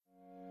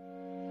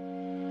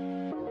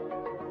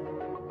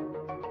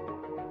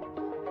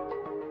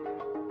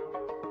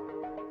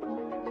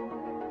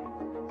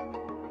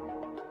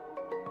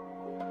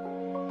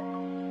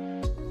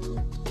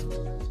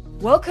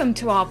Welcome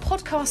to our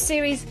podcast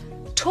series,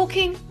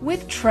 Talking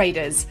with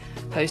Traders,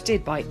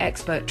 hosted by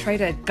expert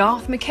trader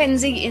Garth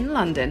McKenzie in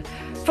London,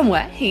 from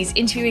where he's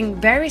interviewing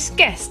various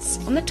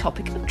guests on the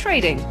topic of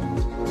trading.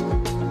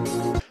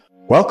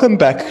 Welcome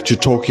back to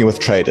Talking with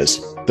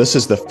Traders. This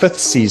is the 5th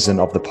season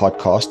of the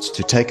podcast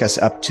to take us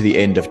up to the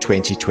end of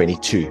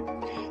 2022.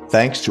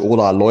 Thanks to all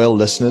our loyal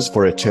listeners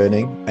for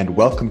returning, and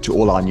welcome to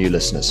all our new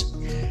listeners.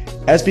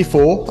 As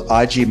before,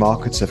 IG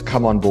Markets have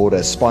come on board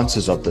as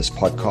sponsors of this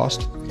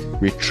podcast.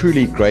 We're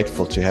truly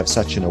grateful to have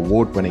such an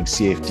award-winning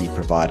CFD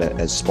provider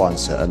as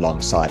sponsor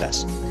alongside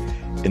us.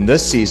 In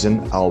this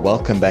season, I'll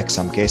welcome back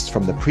some guests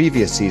from the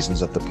previous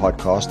seasons of the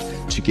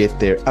podcast to get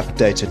their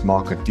updated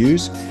market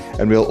views,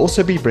 and we'll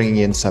also be bringing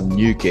in some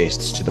new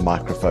guests to the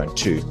microphone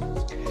too.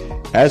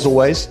 As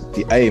always,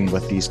 the aim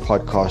with these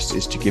podcasts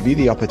is to give you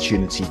the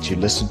opportunity to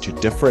listen to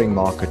differing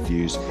market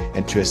views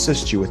and to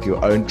assist you with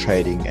your own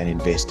trading and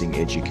investing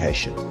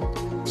education.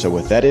 So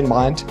with that in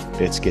mind,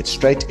 let's get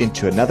straight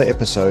into another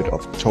episode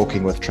of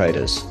Talking with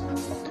Traders.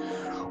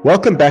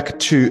 Welcome back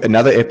to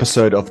another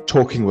episode of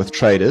Talking with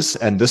Traders,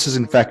 and this is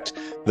in fact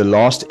the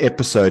last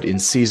episode in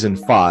season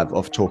 5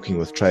 of Talking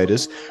with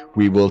Traders.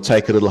 We will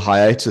take a little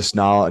hiatus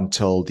now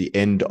until the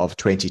end of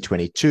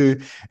 2022,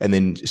 and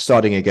then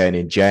starting again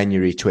in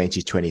January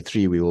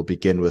 2023, we will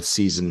begin with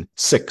season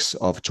 6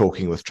 of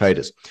Talking with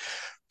Traders.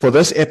 For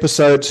this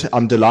episode,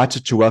 I'm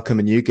delighted to welcome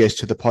a new guest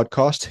to the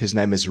podcast. His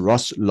name is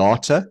Ross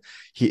Larter.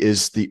 He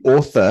is the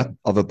author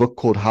of a book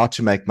called How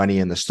to Make Money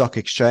in the Stock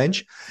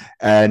Exchange.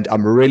 And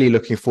I'm really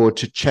looking forward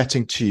to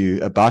chatting to you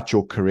about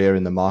your career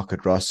in the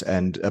market, Ross,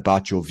 and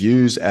about your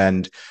views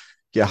and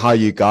how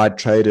you guide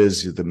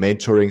traders, the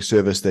mentoring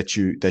service that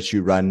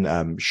you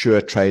run.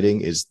 Sure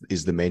Trading is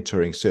the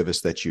mentoring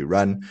service that you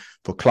run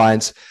for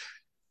clients.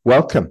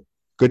 Welcome.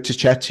 Good to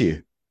chat to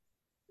you.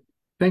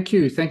 Thank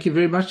you. Thank you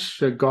very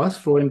much, Garth,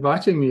 for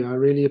inviting me. I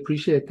really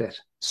appreciate that.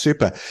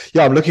 Super.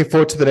 Yeah, I'm looking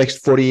forward to the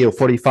next 40 or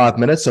 45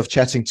 minutes of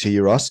chatting to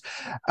you, Ross.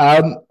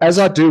 As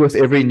I do with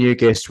every new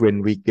guest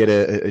when we get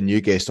a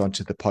new guest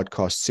onto the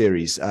podcast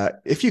series,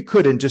 if you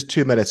could, in just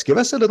 2 minutes, give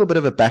us a little bit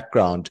of a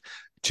background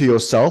to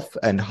yourself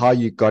and how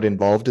you got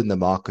involved in the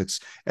markets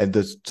and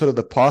the sort of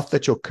the path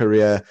that your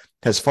career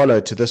has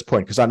followed to this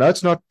point. Because I know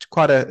it's not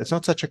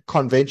such a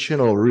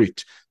conventional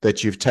route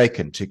that you've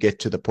taken to get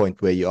to the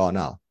point where you are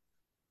now.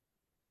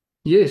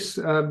 Yes,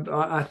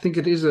 I think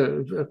it is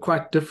a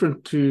quite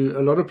different to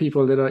a lot of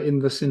people that are in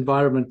this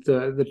environment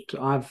that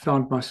I've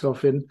found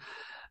myself in.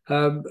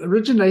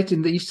 Originate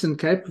in the Eastern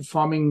Cape, a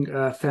farming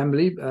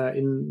family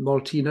in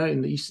Maltino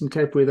in the Eastern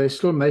Cape, where they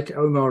still make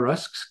Omar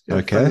rusks.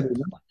 Okay,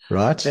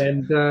 right.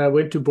 And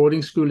went to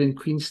boarding school in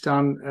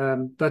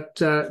Queenstown.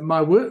 But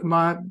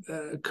my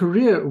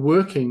career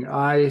working,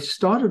 I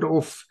started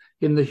off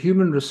in the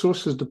human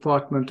resources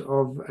department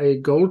of a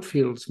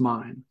goldfields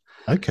mine.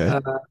 Okay.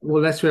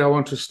 Well, that's where I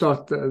want to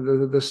start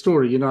the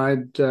story. You know,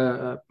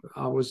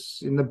 I was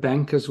in the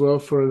bank as well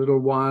for a little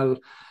while,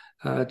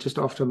 just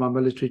after my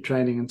military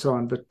training and so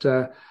on. But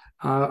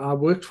I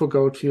worked for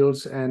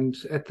Goldfields, and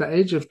at the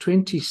age of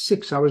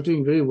 26, I was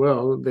doing very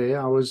well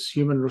there. I was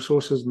human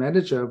resources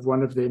manager of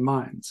one of their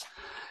mines.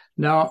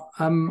 Now,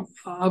 I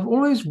had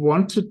always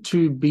wanted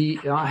to be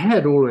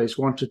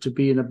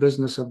in a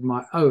business of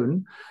my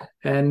own.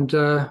 And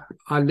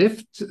I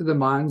left the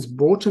mines,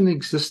 bought an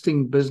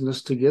existing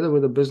business together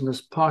with a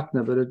business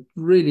partner, but it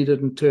really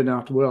didn't turn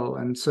out well.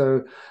 And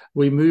so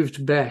we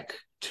moved back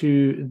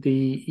to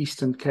the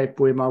Eastern Cape,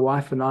 where my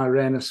wife and I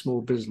ran a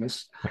small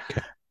business.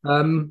 Okay.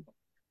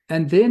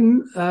 And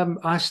then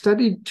I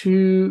studied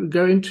to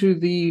go into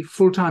the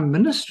full-time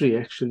ministry,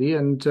 actually.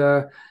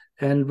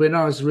 And when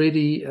I was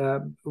ready,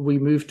 we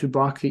moved to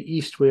Berkeley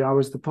East, where I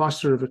was the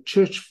pastor of a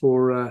church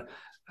for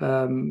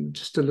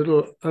just a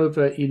little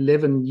over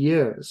 11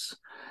 years.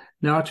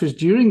 Now, it was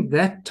during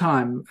that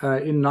time,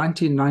 in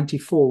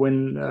 1994,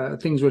 when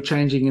things were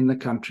changing in the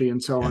country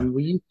and so on,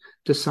 we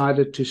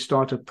decided to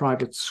start a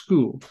private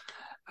school.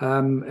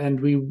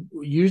 And we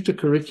used a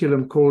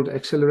curriculum called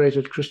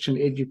Accelerated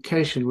Christian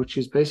Education, which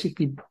is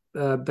basically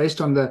based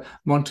on the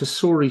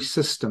Montessori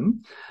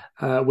system,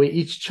 where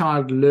each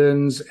child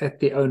learns at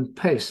their own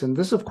pace. And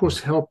this, of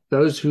course, helped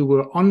those who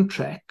were on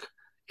track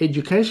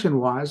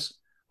education-wise,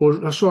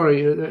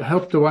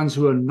 helped the ones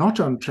who are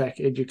not on track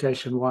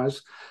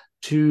education-wise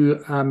to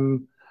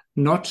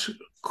not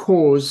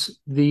cause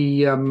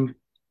the,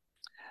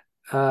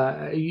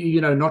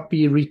 not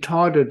be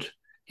retarded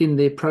in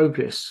their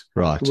progress,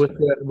 right,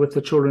 with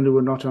the children who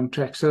were not on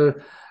track. So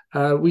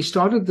we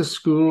started the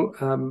school.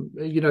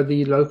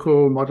 The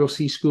local Model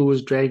C school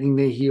was dragging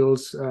their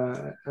heels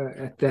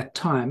at that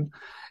time.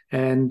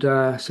 And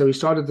so we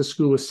started the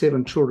school with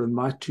 7 children,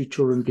 my 2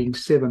 children being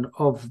 7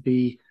 of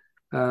the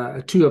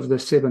 2 of the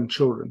 7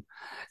 children.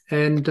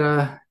 And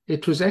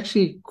it was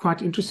actually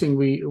quite interesting.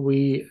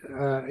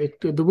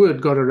 The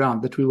word got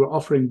around that we were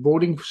offering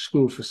boarding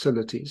school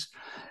facilities.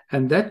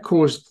 And that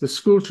caused the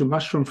school to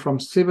mushroom from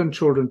 7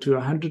 children to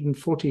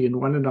 140 in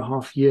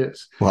 1.5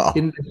 years. Wow.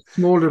 In the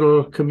small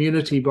little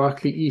community,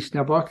 Berkeley East.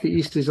 Now, Berkeley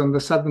East is on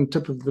the southern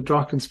tip of the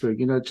Drakensberg,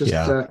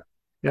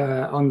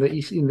 on the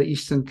east in the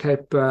Eastern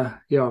Cape.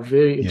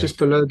 Just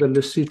below the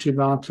Lesotho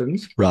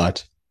Mountains.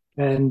 Right.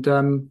 And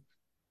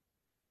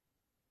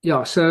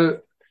so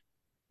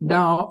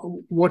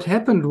now what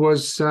happened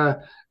was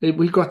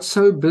we got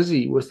so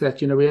busy with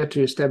that. We had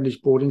to establish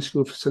boarding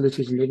school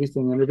facilities and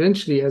everything. And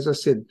eventually, as I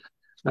said,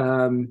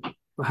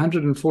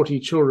 140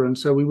 children.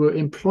 So we were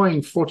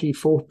employing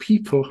 44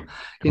 people,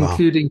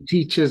 including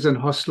teachers and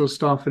hostel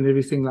staff and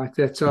everything like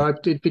that. So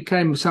it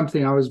became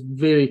something I was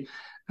very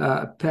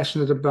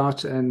passionate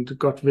about and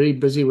got very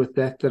busy with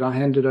that I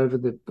handed over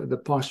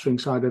the pastoring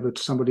side over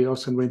to somebody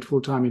else and went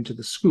full time into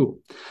the school.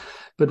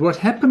 But what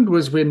happened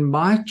was when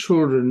my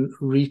children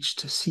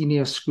reached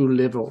senior school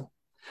level,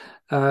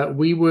 there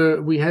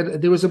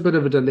was a bit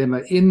of a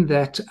dilemma in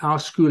that our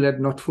school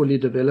had not fully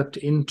developed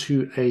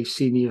into a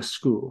senior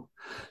school.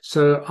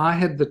 So I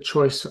had the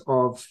choice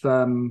of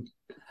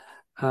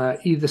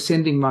either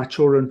sending my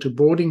children to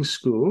boarding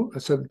school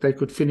so that they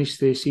could finish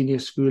their senior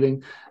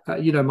schooling.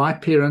 My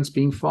parents,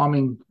 being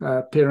farming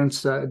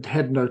parents,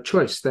 had no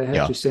choice. They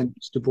had to send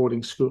us to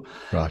boarding school.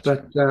 Right.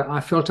 But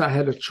I felt I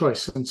had a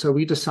choice. And so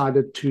we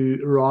decided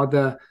to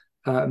rather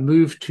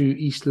move to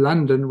East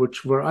London, which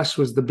for us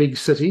was the big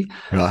city.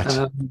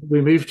 Right.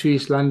 We moved to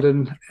East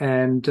London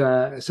and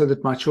so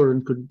that my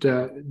children could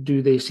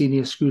do their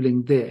senior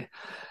schooling there.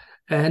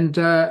 And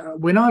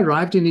when I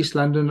arrived in East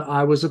London,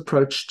 I was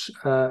approached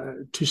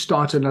to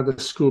start another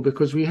school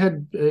because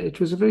it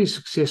was a very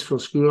successful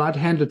school. I'd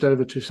hand it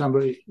over to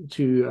somebody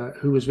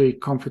who was very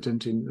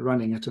competent in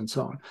running it and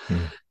so on.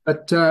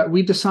 But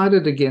we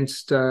decided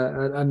against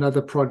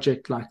another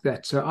project like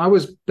that. So I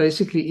was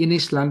basically in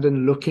East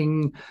London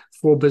looking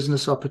for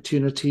business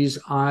opportunities.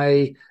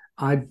 I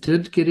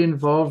did get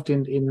involved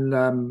in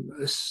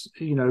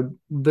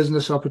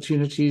business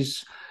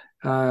opportunities,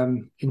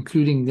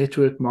 including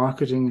network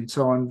marketing and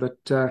so on, but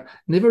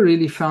never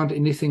really found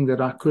anything that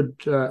I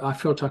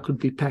felt I could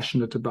be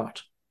passionate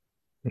about.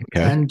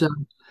 Okay. And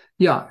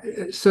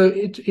so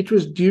it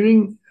was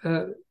during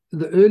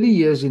the early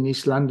years in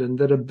East London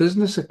that a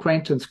business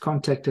acquaintance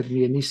contacted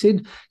me, and he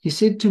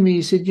said to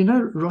me,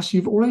 Ross,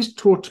 you've always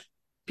taught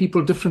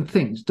people different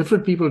things.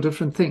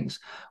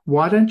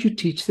 Why don't you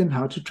teach them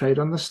how to trade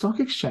on the stock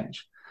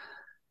exchange?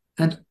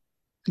 And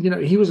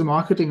he was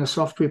marketing a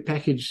software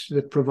package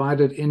that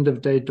provided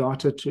end-of-day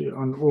data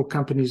on all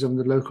companies on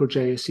the local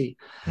JSE.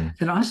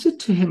 And I said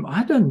to him,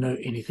 I don't know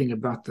anything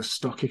about the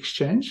stock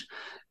exchange,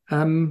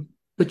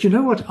 but you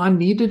know what? I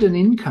needed an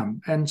income.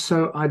 And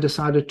so I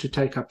decided to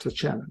take up the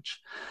challenge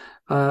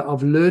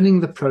of learning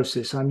the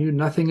process. I knew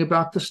nothing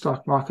about the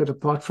stock market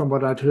apart from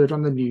what I'd heard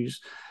on the news.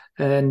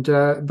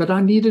 But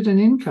I needed an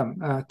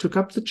income. Took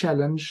up the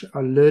challenge,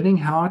 learning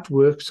how it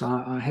works.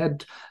 I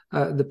had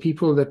the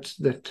people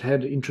that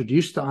had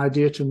introduced the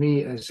idea to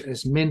me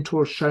as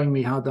mentors, showing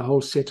me how the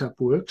whole setup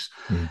works.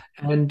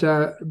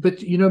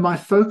 But my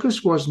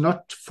focus was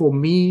not for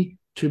me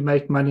to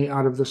make money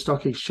out of the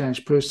stock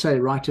exchange per se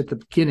right at the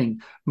beginning.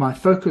 My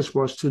focus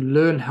was to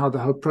learn how the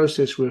whole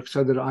process works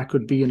so that I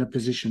could be in a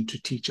position to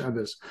teach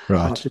others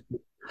how to do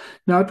it.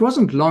 Now, it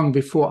wasn't long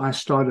before I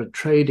started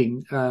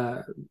trading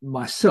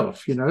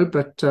myself,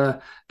 but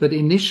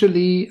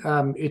initially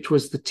it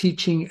was the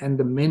teaching and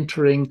the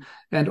mentoring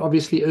and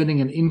obviously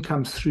earning an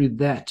income through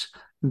that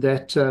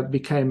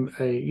became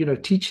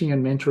teaching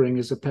and mentoring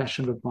is a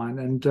passion of mine.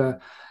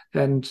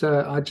 And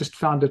I just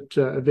found it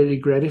very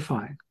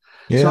gratifying.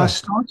 Yeah.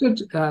 So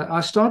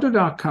I started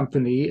our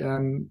company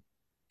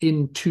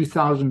in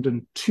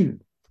 2002.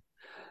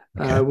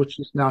 Okay. Which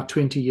is now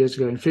 20 years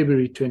ago, in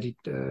February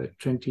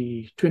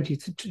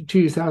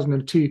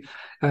 2002,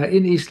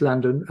 in East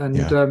London.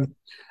 And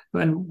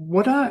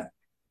what I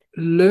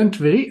learned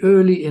very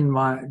early in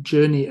my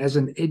journey as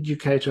an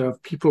educator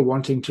of people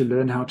wanting to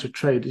learn how to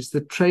trade is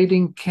that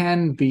trading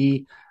can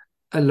be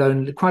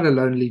quite a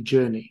lonely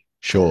journey.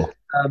 Sure.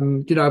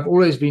 I've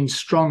always been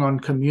strong on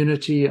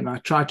community, and I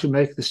try to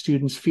make the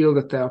students feel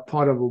that they are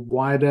part of a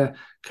wider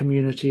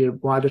community, a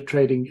wider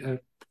trading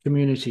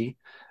community.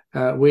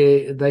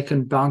 Where they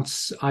can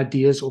bounce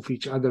ideas off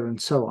each other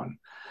and so on.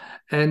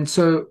 And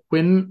so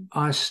when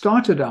I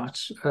started out,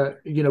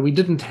 we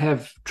didn't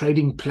have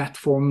trading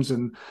platforms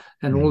and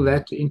all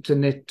that,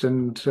 internet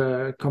and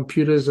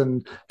computers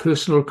and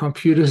personal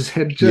computers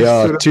had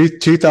just...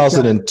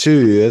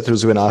 2002, that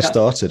was when I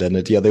started. And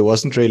there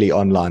wasn't really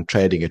online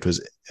trading. It was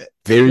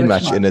very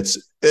much in its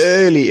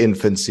early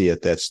infancy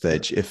at that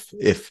stage,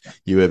 if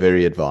you were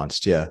very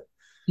advanced. Yeah.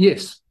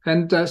 Yes.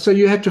 And so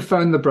you had to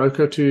phone the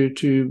broker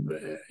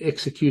to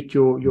execute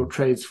your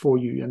trades for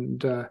you.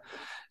 And,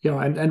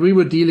 and we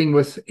were dealing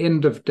with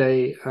end of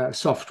day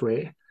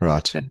software.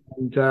 Right.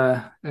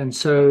 And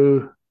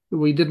so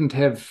we didn't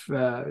have,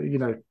 a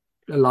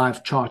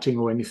live charting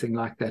or anything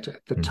like that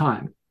at the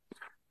time.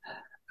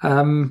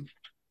 So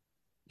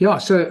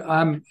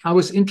I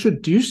was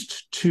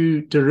introduced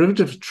to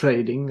derivative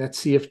trading,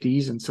 that's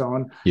CFDs and so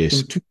on, in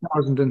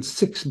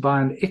 2006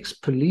 by an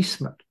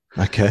ex-policeman.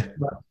 Okay.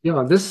 But,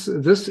 yeah, this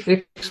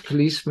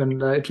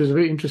ex-policeman, it was a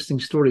very interesting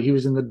story. He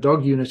was in the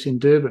dog unit in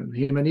Durban,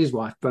 him and his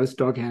wife, both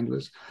dog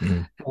handlers.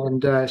 And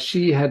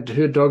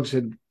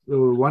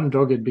one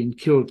dog had been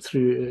killed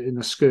in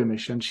a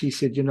skirmish, and she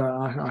said,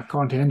 I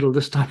can't handle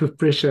this type of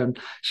pressure. And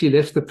she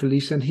left the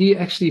police, and he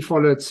actually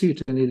followed suit,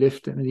 and he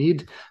left them. And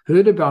he'd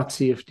heard about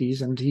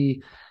CFDs, and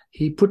he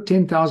put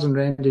 10,000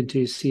 Rand into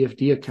his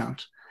CFD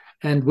account.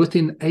 And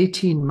within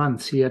 18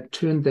 months, he had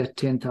turned that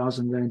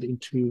 10,000 Rand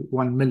into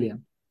 1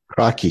 million.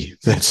 Crikey,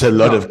 that's a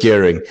lot of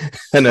gearing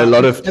and a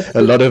lot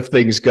of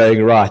things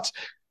going right.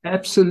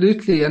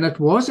 Absolutely. And it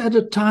was at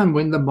a time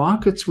when the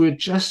markets were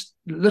just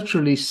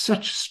literally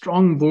such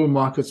strong bull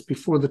markets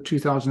before the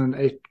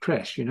 2008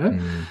 crash,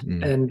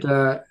 and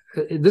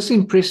this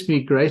impressed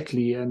me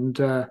greatly.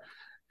 But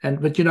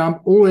I'm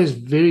always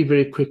very,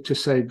 very quick to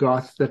say,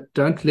 Garth, that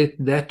don't let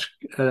that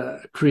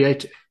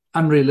create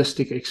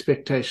unrealistic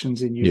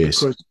expectations in you. Yes.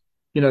 Because,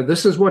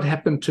 this is what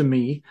happened to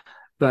me.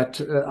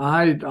 But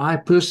I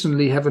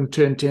personally haven't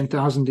turned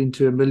 10,000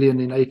 into 1 million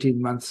in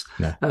 18 months.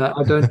 No.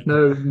 I don't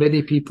know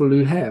many people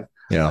who have.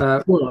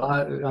 Yeah.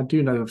 I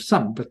do know of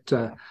some, but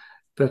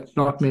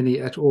not many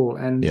at all.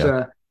 And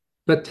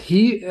but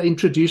he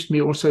introduced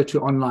me also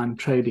to online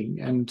trading,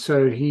 and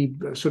so he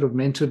sort of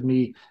mentored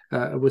me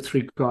with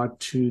regard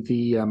to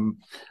the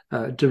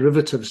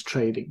derivatives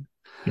trading.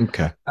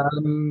 Okay.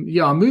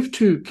 I moved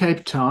to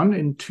Cape Town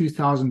in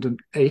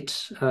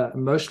 2008,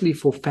 mostly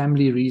for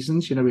family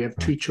reasons. We have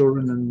 2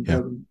 children,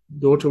 and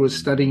daughter was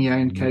studying here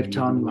in Cape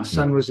Town. My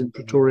son was in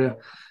Pretoria.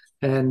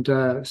 And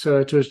so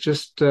it was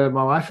just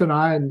my wife and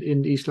I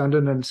in East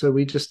London. And so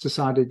we just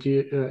decided,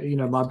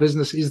 my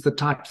business is the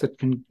type that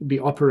can be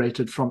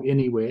operated from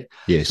anywhere.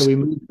 Yes. So we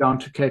moved down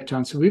to Cape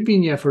Town. So we've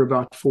been here for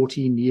about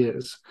 14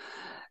 years.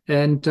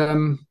 And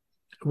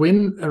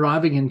when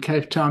arriving in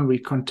Cape Town, we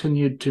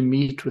continued to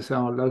meet with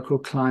our local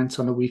clients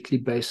on a weekly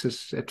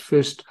basis, at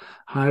first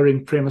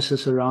hiring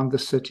premises around the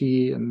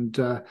city. And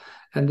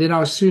then I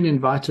was soon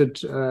invited,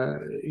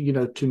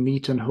 to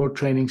meet and hold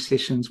training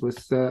sessions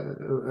with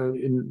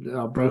in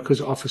our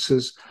brokers'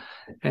 offices.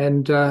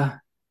 And so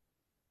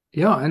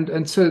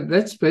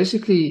that's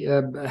basically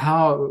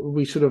how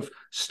we sort of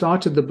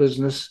started the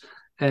business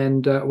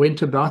and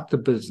went about the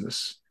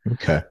business.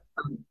 Okay.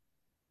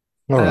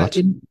 All right.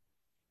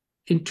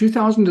 In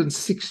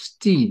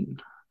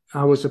 2016,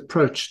 I was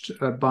approached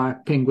by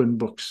Penguin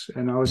Books,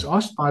 and I was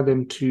asked by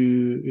them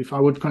if I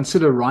would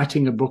consider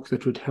writing a book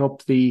that would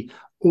help the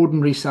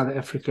ordinary South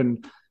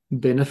African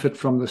benefit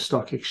from the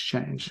stock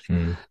exchange.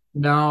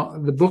 Now,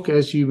 the book,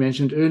 as you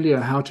mentioned earlier,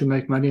 How to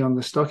Make Money on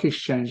the Stock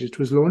Exchange, it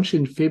was launched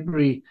in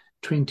February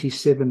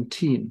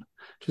 2017.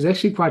 It was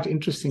actually quite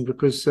interesting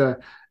because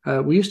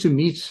we used to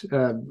meet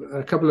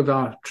a couple of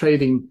our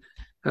trading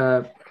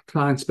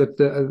clients, but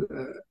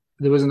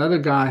there was another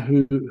guy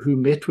who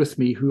met with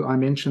me, who I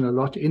mention a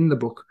lot in the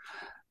book,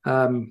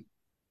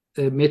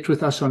 met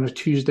with us on a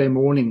Tuesday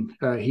morning.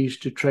 He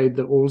used to trade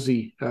the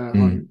Aussie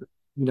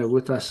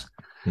with us.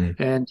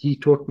 And he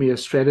taught me a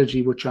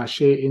strategy which I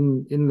share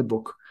in the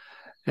book.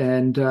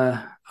 And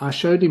I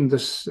showed him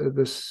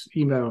this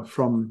email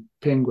from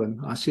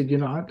Penguin. I said,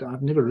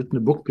 I've never written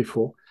a book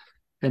before.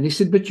 And he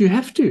said, but you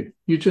have to.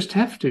 You just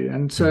have to.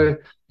 And so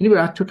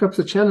anyway, I took up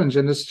the challenge,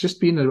 and it's just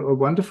been a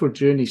wonderful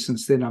journey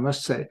since then, I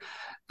must say.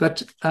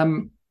 But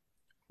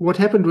what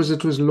happened was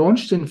it was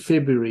launched in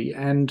February,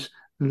 and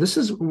this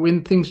is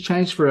when things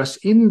changed for us,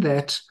 in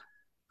that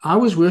I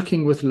was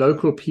working with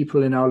local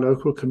people in our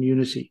local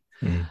community.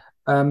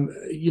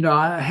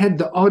 I had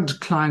the odd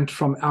client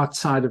from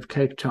outside of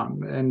Cape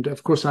Town, and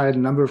of course I had a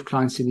number of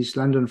clients in East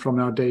London from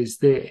our days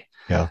there.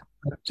 Yeah.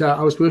 But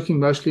I was working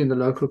mostly in the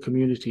local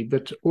community.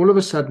 But all of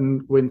a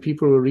sudden, when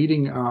people were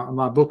reading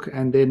my book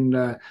and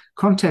then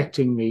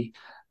contacting me,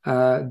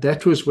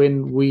 that was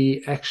when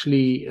we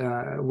actually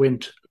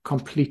went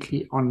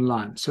completely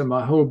online. So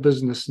my whole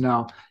business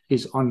now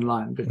is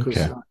online because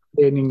our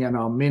training and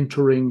our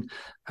mentoring,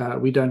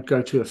 we don't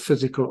go to a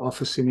physical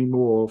office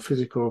anymore, or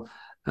physical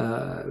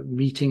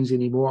meetings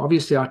anymore.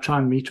 Obviously, I try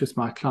and meet with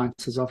my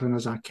clients as often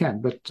as I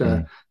can, but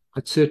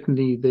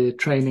certainly the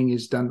training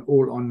is done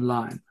all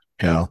online.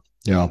 Yeah.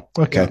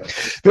 Okay.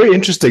 Very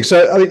interesting.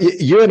 So, I mean,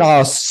 you and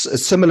I are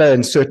similar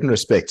in certain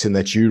respects in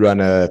that you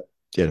run I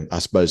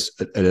suppose,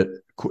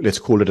 let's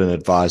call it an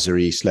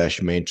advisory /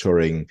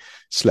 mentoring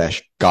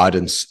 /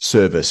 guidance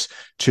service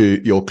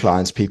to your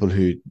clients, people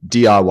who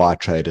DIY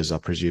traders, I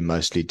presume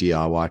mostly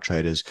DIY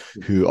traders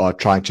who are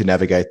trying to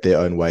navigate their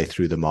own way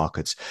through the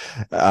markets.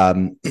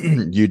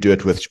 You do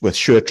it with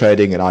Sure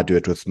Trading, and I do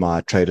it with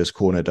my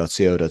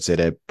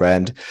traderscorner.co.za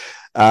brand.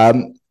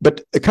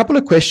 But a couple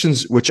of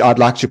questions which I'd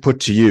like to put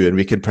to you, and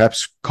we can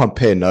perhaps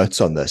compare notes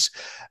on this.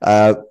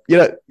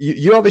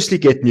 You obviously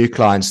get new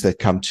clients that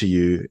come to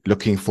you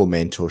looking for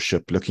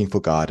mentorship, looking for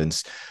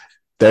guidance.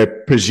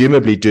 They're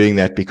presumably doing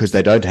that because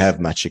they don't have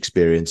much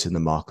experience in the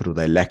market, or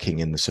they're lacking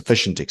in the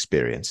sufficient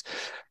experience.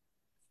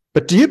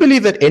 But do you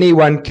believe that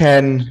anyone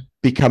can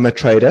become a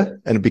trader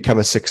and become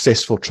a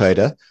successful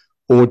trader?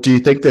 Or do you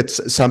think that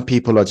some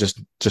people are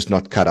just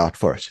not cut out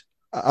for it?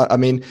 I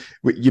mean,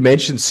 you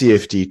mentioned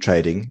CFD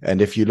trading,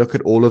 and if you look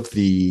at all of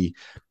the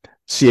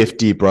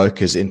CFD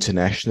brokers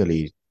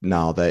internationally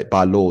now, they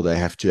by law they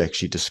have to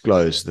actually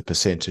disclose the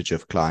percentage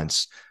of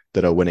clients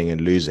that are winning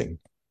and losing,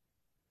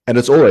 and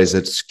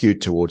it's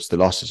skewed towards the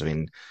losses. I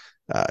mean,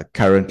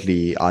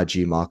 currently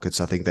IG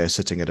markets, I think they're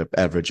sitting at an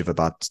average of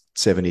about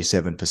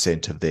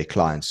 77% of their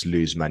clients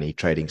lose money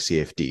trading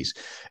CFDs,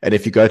 and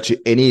if you go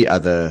to any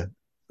other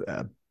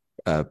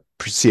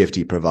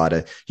CFD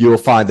provider, you will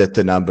find that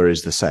the number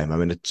is the same. I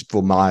mean,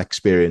 for my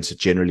experience, it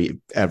generally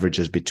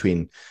averages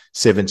between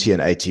 70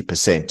 and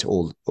 80%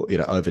 all,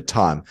 over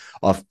time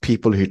of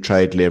people who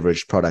trade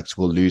leveraged products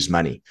will lose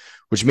money,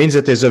 which means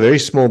that there's a very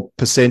small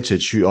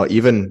percentage who are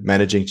even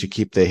managing to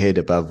keep their head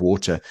above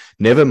water,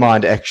 never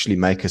mind actually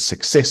make a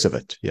success of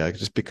it.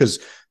 Just because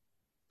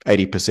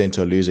 80%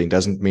 are losing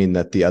doesn't mean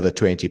that the other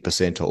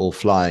 20% are all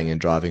flying and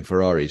driving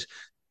Ferraris.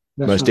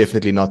 Most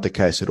definitely not the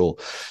case at all.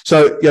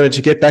 So,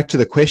 to get back to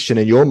the question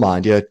in your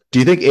mind, do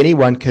you think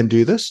anyone can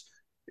do this?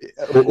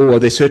 Or are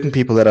there certain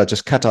people that are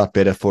just cut out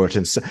better for it?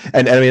 And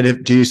I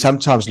mean, do you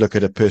sometimes look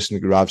at a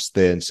person who arrives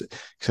there and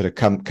sort of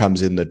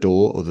comes in the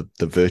door, or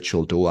the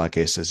virtual door, I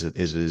guess, as it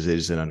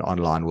is in an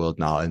online world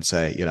now, and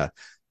say,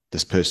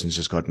 this person's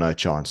just got no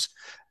chance?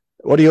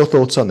 What are your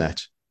thoughts on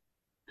that?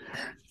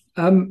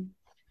 I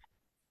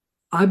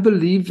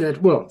believe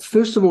that, well,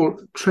 first of all,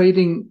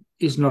 trading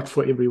is not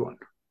for everyone.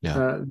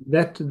 Yeah.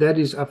 That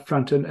is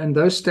upfront, and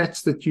those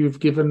stats that you've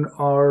given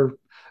are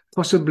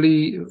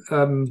possibly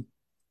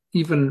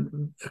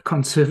even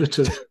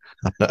conservative.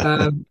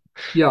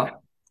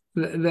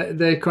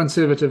 They're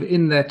conservative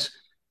in that.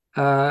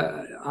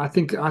 I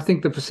think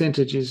the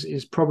percentage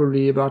is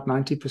probably about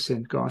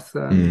 90%, Garth.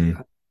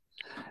 And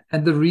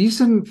the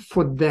reason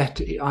for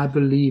that, I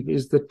believe,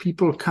 is that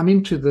people come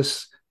into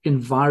this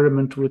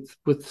environment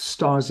with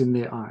stars in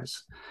their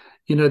eyes.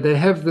 They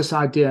have this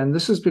idea, and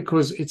this is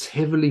because it's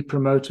heavily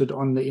promoted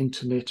on the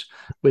internet,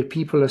 where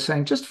people are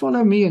saying, just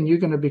follow me and you're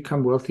going to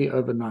become wealthy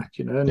overnight,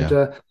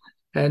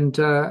 and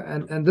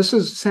this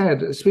is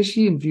sad,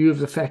 especially in view of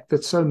the fact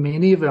that so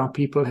many of our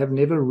people have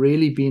never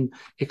really been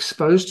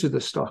exposed to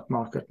the stock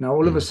market. Now,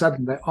 all of a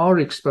sudden, they are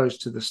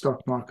exposed to the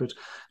stock market,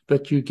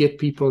 but you get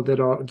people that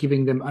are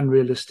giving them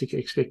unrealistic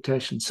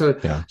expectations. So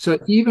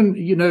even,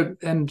 it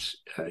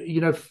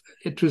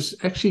was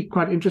actually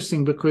quite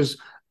interesting, because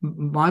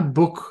my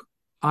book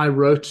I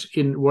wrote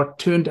in what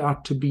turned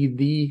out to be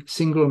the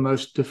single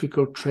most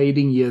difficult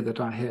trading year that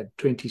I had,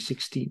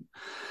 2016.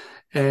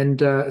 And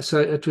so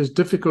it was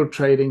difficult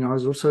trading. I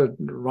was also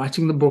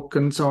writing the book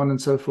and so on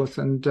and so forth.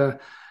 And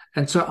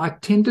so I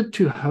tended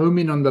to home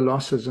in on the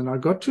losses. And I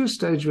got to a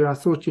stage where I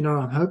thought,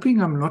 I'm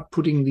hoping I'm not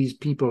putting these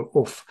people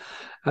off,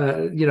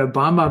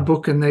 buy my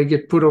book and they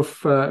get put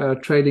off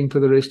trading for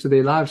the rest of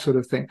their lives, sort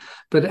of thing.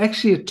 But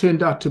actually, it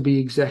turned out to be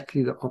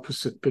exactly the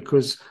opposite,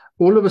 because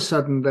all of a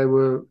sudden they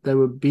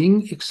were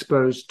being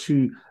exposed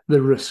to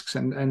the risks,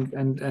 and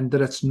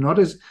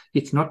that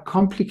it's not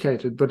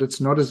complicated, but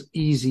it's not as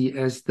easy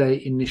as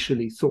they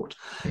initially thought.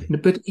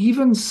 But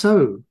even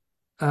so,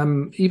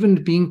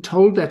 even being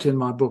told that in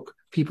my book,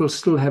 people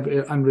still have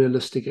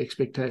unrealistic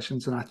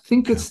expectations, and I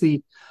think it's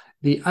the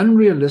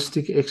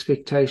unrealistic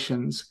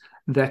expectations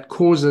that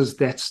causes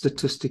that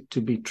statistic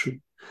to be true.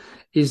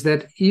 Is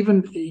that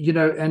even,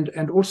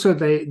 and also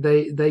they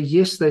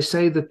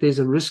say that there's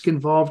a risk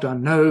involved. I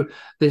know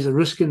there's a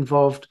risk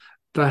involved,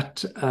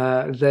 but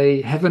they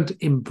haven't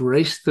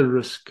embraced the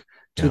risk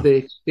to the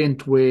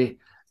extent where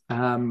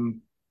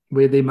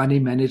their money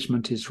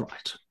management is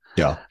right.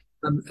 Yeah.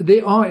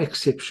 There are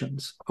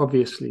exceptions,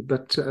 obviously,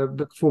 but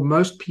for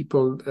most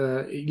people,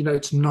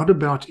 it's not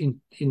about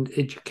in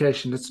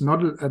education. It's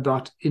not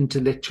about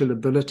intellectual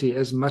ability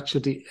as much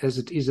as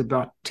it is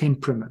about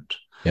temperament.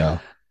 Yeah.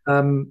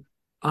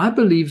 I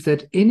believe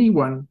that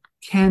anyone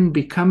can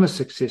become a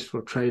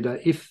successful trader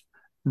if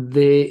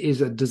there is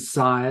a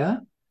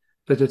desire,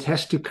 but it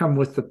has to come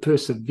with the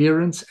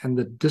perseverance and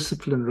the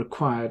discipline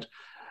required.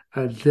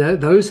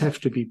 Those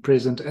have to be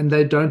present, and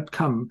they don't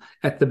come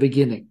at the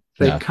beginning.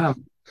 They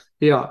come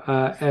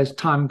as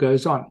time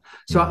goes on.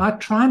 So I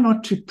try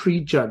not to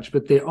prejudge,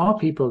 but there are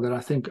people that I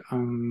think,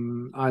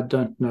 I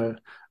don't know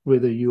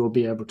whether you will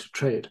be able to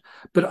trade.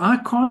 But I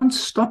can't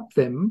stop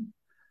them.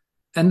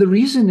 And the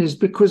reason is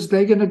because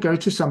they're going to go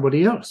to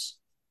somebody else.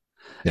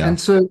 Yeah. And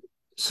so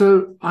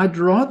I'd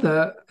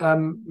rather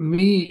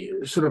me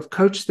sort of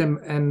coach them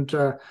and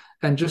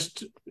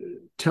just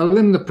tell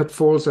them the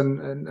pitfalls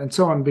and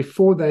so on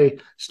before they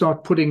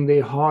start putting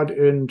their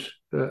hard-earned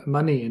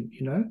money in,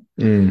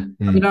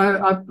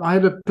 I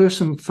had a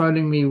person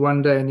phoning me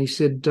one day, and he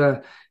said,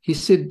 do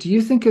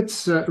you think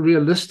it's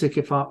realistic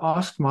if I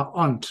ask my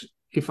aunt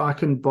if I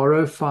can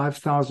borrow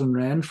 5,000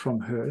 Rand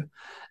from her,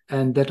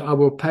 and that I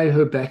will pay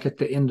her back at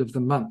the end of the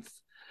month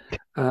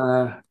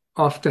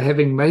after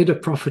having made a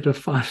profit of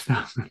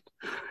 5,000?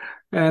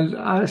 And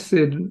I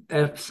said,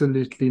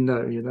 absolutely no,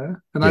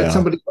 And I had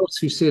somebody else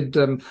who said,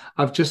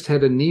 I've just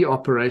had a knee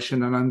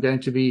operation and I'm going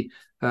to be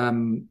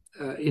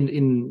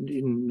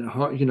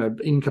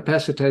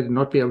incapacitated,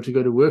 not be able to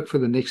go to work for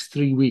the next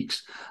 3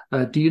 weeks.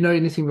 Do you know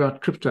anything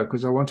about crypto?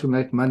 Because I want to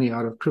make money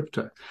out of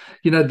crypto.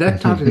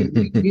 That type of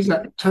thing. These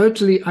are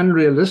totally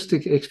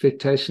unrealistic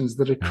expectations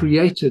that are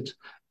created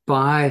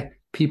by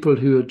people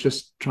who are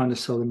just trying to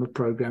sell them a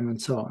program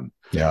and so on.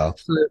 Yeah.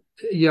 So,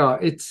 yeah,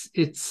 it's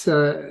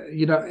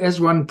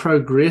as one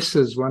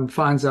progresses, one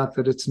finds out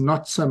that it's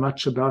not so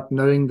much about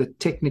knowing the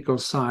technical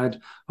side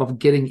of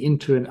getting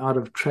into and out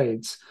of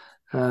trades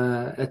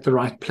at the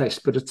right place,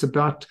 but it's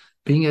about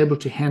being able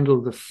to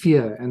handle the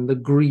fear and the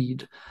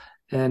greed.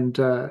 And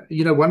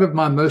one of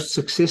my most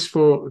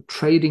successful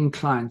trading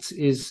clients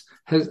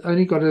has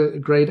only got a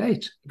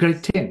grade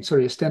 10,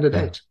 a standard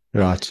 8.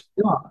 Right.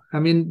 Yeah,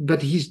 I mean,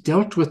 but he's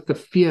dealt with the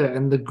fear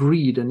and the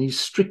greed, and he's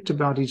strict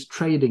about his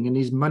trading and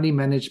his money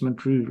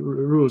management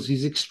rules.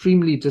 He's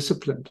extremely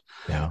disciplined.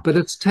 Yeah. But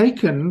it's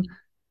taken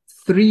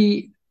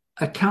 3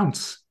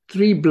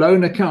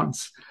 blown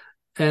accounts,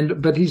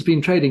 but he's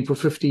been trading for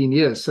 15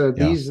 years. So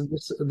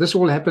this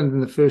all happened in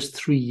the first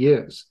 3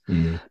 years.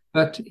 Mm.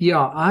 But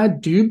yeah, I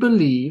do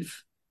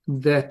believe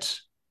that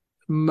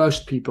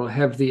most people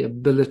have the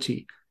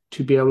ability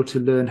to be able to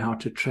learn how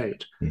to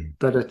trade.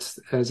 But it's,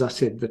 as I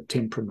said, the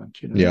temperament.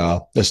 Yeah,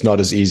 it's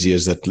not as easy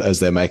as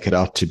they make it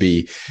out to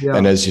be. Yeah.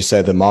 And as you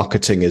say, the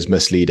marketing is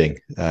misleading,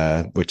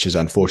 which is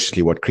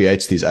unfortunately what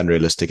creates these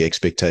unrealistic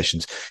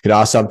expectations.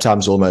 I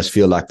sometimes almost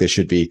feel like there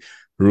should be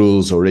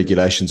rules or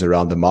regulations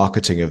around the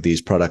marketing of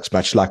these products,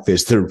 much like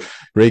there's the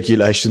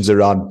regulations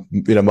around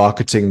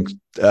marketing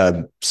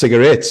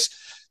cigarettes.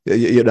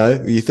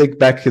 You think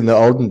back in the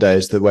olden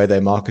days, the way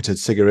they marketed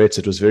cigarettes,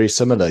 it was very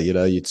similar.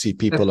 You'd see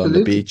people on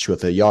the beach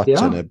with a yacht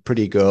and a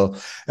pretty girl,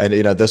 and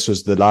this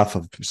was the life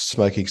of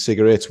smoking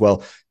cigarettes.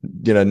 Well,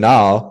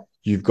 now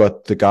you've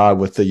got the guy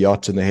with the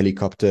yacht and the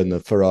helicopter and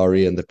the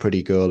Ferrari and the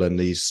pretty girl, and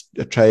he's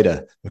a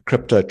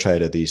crypto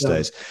trader these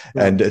days.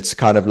 Yeah. And it's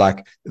kind of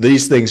like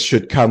these things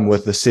should come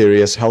with a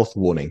serious health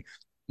warning.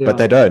 Yeah. But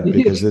they don't,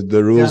 because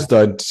the rules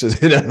don't,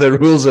 the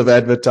rules of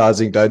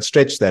advertising don't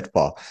stretch that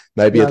far.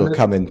 Maybe it'll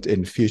come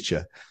in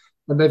future.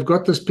 And they've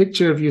got this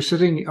picture of you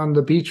sitting on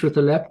the beach with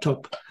a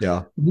laptop.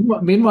 Yeah.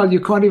 Meanwhile, you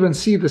can't even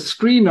see the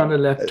screen on a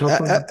laptop.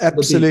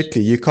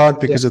 Absolutely. You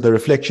can't because of the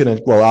reflection. And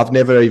I've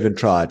never even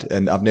tried,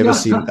 and I've never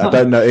seen, I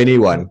don't know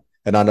anyone,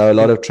 and I know a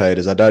lot of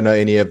traders. I don't know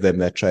any of them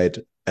that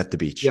trade at the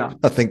beach. Yeah.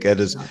 I think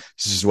this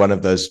is one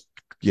of those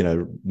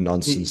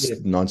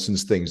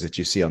nonsense things that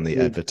you see on the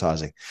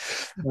advertising.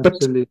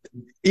 Absolutely.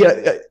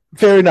 But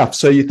fair enough.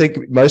 So you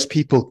think most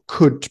people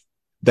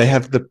they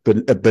have the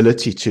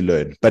ability to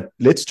learn, but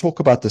let's talk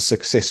about the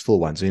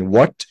successful ones. I mean,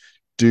 what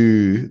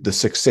do the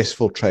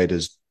successful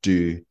traders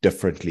do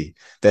differently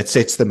that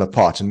sets them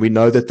apart? And we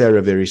know that they're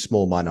a very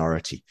small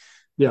minority.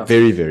 Yeah.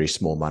 Very, very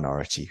small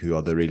minority who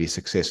are the really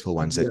successful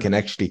ones that can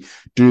actually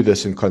do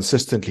this and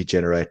consistently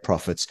generate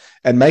profits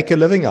and make a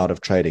living out of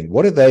trading.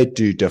 What do they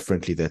do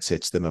differently that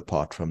sets them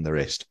apart from the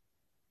rest?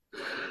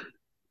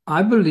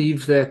 I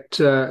believe that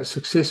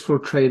successful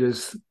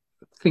traders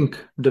think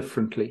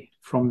differently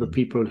from the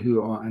people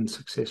who are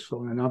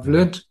unsuccessful. And I've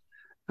learned,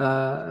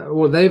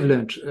 they've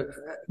learned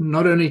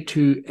not only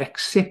to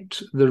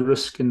accept the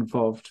risk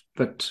involved,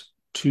 but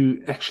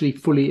to actually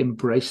fully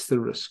embrace the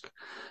risk.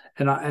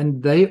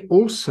 And they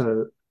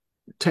also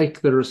take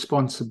the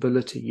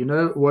responsibility.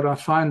 What I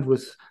find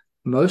with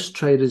most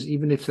traders,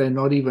 even if they're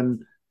not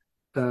even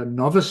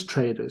novice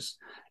traders,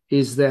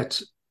 is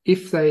that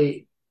if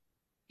they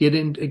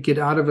get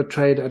out of a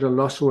trade at a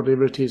loss or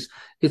whatever it is,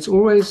 it's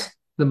always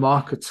the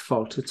market's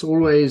fault. It's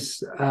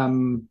always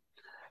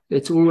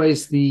the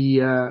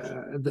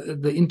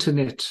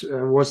internet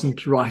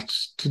wasn't right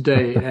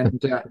today,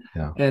 and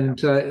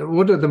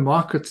what are the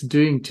markets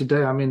doing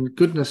today? I mean,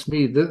 goodness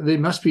me, there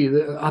must be.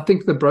 I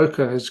think the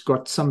broker has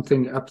got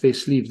something up their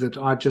sleeve that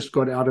I just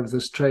got out of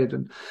this trade,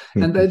 and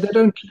they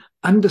don't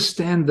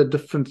understand the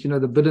different,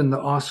 the bid and the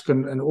ask,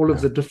 and all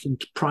of the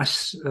different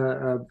price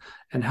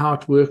and how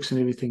it works and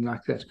everything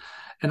like that.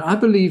 And I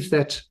believe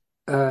that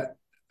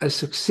a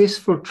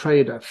successful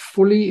trader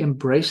fully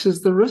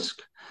embraces the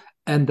risk,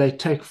 and they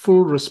take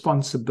full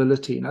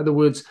responsibility. In other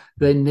words,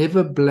 they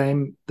never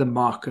blame the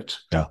market.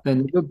 Yeah. They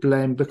never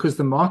blame, because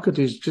the market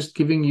is just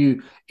giving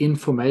you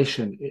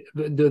information.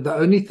 The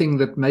only thing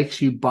that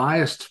makes you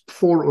biased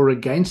for or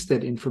against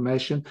that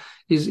information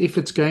is if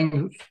it's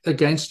going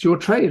against your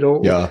trade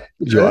or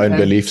your own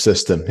belief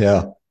system.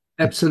 Yeah,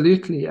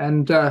 absolutely.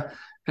 And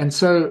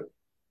so,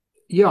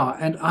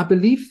 and I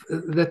believe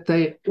that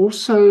they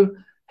also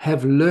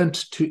have learned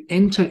to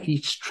enter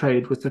each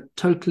trade with a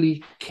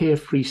totally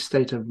carefree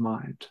state of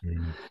mind.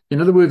 In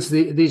other words,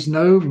 there's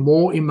no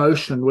more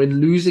emotion when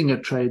losing a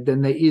trade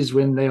than there is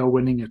when they are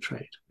winning a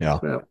trade.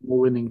 Or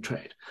winning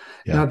trade.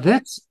 Now,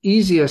 that's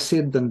easier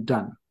said than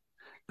done,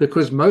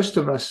 because most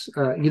of us,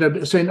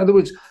 so in other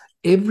words,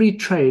 every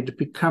trade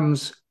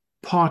becomes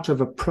part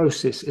of a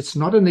process. It's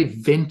not an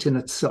event in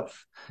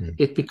itself.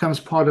 It becomes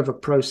part of a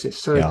process.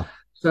 So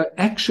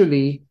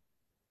actually,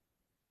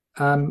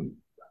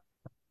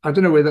 I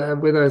don't know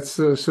whether it's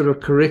a sort of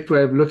correct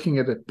way of looking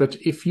at it, but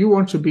if you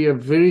want to be a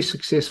very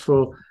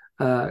successful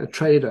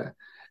trader,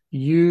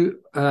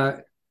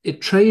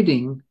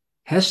 trading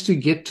has to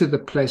get to the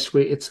place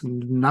where it's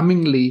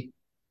numbingly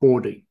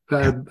boring.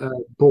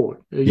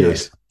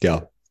 Yes.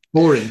 Yeah.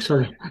 Boring.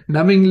 Sorry,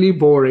 numbingly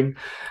boring.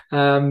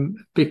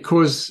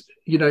 Because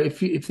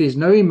if there's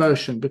no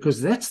emotion,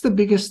 because that's the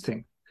biggest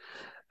thing.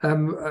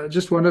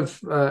 Just one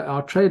of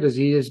our traders,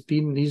 he's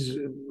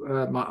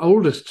my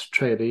oldest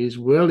trader. He's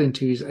well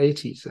into his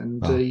 80s,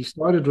 and he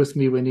started with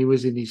me when he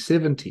was in his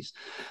 70s.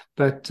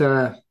 But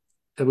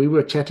we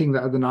were chatting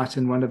the other night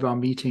in one of our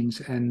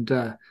meetings, and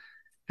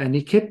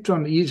he kept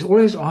on. He's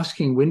always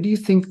asking, "When do you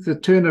think the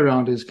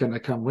turnaround is going to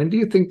come? When do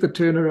you think the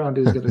turnaround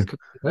is going to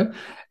come?"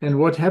 And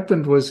what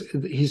happened was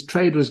his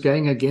trade was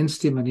going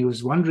against him, and he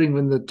was wondering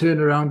when the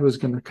turnaround was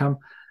going to come,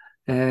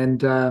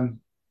 and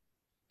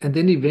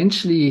then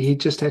eventually he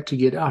just had to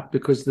get out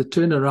because the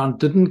turnaround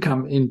didn't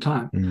come in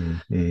time.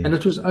 And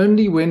it was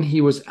only when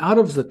he was out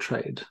of the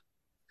trade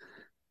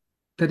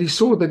that he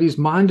saw that his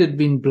mind had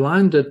been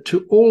blinded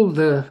to all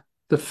the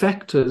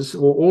factors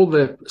or all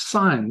the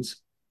signs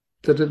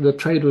that the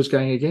trade was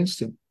going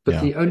against him.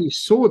 But he only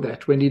saw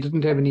that when he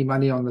didn't have any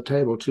money on the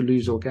table to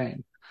lose or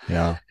gain.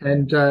 Yeah.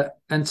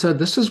 And so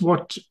this is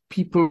what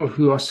people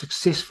who are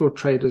successful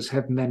traders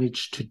have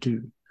managed to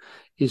do,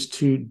 is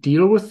to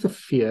deal with the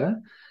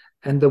fear.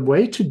 And the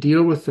way to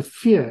deal with the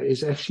fear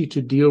is actually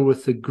to deal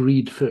with the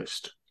greed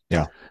first.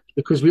 Yeah.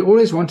 Because we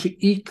always want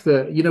to eke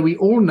we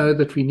all know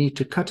that we need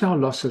to cut our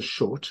losses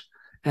short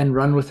and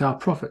run with our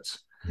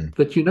profits.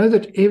 But you know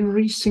that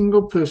every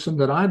single person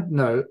that I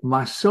know,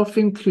 myself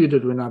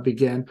included when I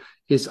began,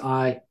 is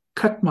I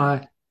cut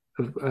my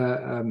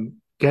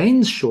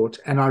gains short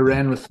and I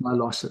ran with my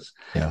losses.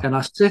 Yeah. And I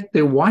sat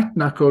there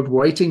white-knuckled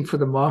waiting for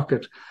the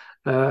market,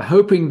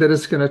 hoping that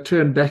it's going to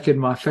turn back in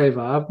my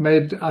favor.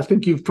 I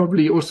think you've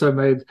probably also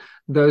made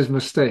those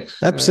mistakes.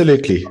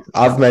 Absolutely.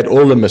 I've made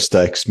all the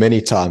mistakes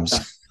many times. Yeah.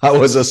 I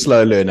was a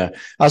slow learner.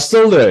 I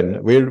still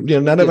learn.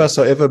 None of us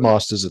are ever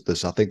masters at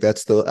this. I think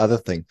that's the other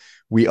thing.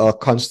 We are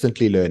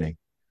constantly learning.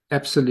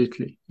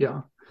 Absolutely.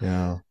 Yeah.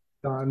 Yeah.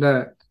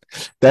 No.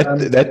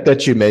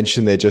 That you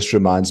mentioned there just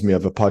reminds me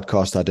of a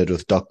podcast I did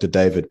with Dr.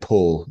 David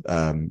Paul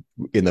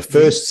in the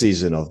first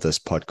season of this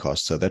podcast.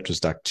 So that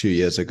was like 2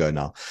 years ago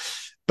now.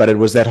 But it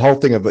was that whole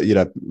thing of,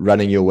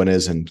 running your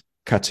winners and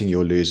cutting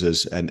your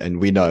losers.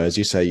 And we know, as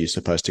you say, you're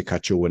supposed to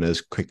cut your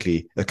losers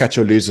quickly,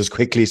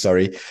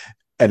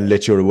 and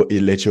let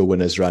your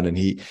winners run.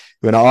 And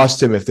when I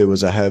asked him if there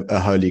was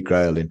a holy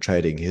grail in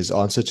trading, his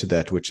answer to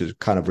that, which is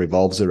kind of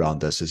revolves around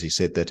this, is he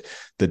said that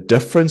the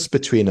difference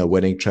between a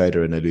winning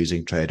trader and a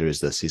losing trader is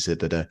this. He said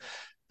that a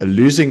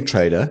losing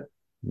trader,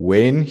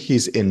 when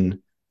he's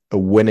in a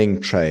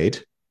winning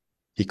trade,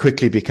 he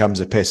quickly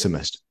becomes a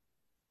pessimist.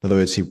 In other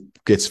words, he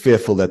gets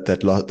fearful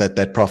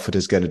that profit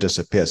is going to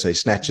disappear, so he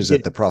snatches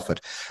at the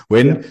profit.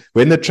 When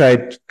the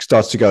trade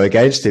starts to go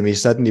against him, he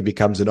suddenly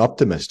becomes an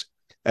optimist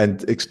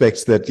and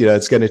expects that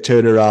it's going to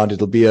turn around,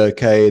 it'll be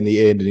okay in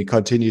the end, and he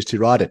continues to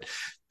ride it.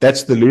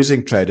 That's the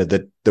losing trader.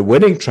 The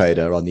winning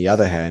trader, on the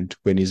other hand,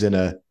 when he's in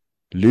a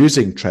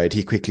losing trade,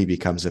 he quickly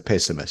becomes a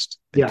pessimist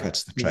and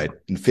cuts the trade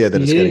in fear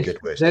that it's going to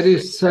get worse. That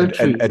is so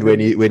true. And when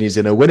he's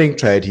in a winning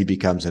trade, he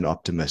becomes an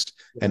optimist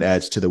and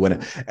adds to the winner.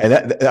 And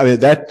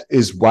that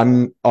is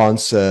one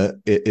answer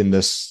in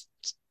this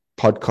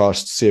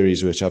podcast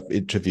series, which I've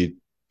interviewed,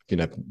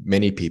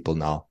 many people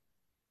now.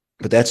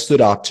 But that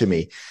stood out to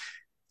me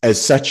as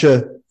such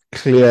a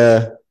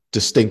clear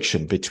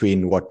distinction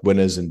between what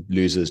winners and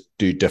losers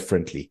do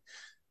differently.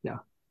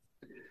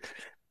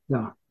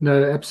 No,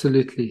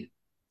 absolutely.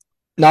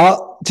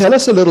 Now, tell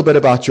us a little bit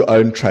about your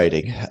own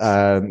trading.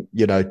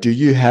 Do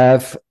you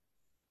have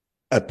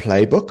a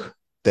playbook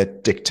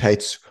that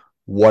dictates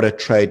what a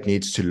trade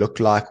needs to look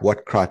like,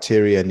 what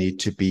criteria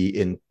need to be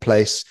in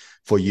place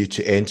for you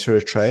to enter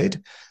a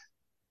trade?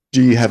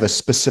 Do you have a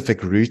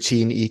specific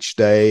routine each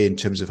day in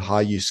terms of how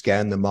you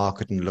scan the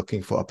market and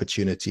looking for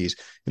opportunities?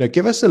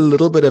 Give us a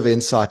little bit of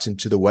insight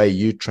into the way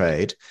you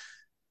trade.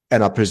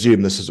 And I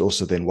presume this is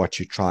also then what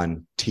you try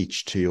and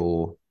teach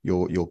to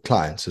your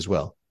clients as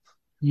well.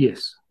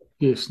 Yes.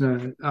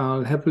 No,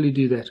 I'll happily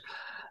do that.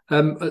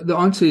 The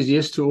answer is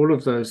yes to all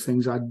of those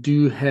things. I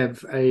do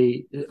have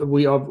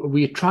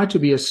we try to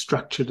be as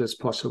structured as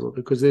possible,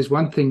 because there's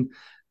one thing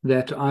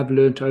that I've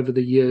learned over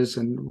the years,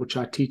 and which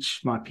I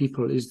teach my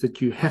people, is that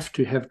you have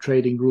to have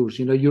trading rules.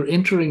 You're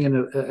entering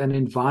in an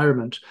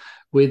environment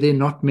where there are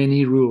not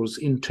many rules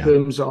in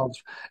terms of,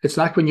 it's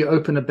like when you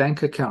open a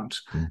bank account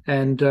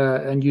and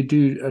you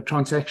do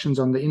transactions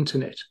on the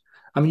internet.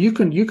 I mean,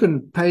 you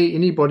can pay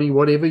anybody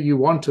whatever you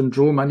want and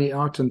draw money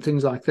out and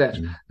things like that.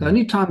 The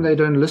only time they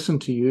don't listen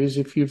to you is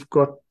if you've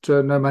got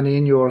no money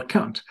in your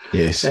account.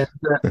 Yes.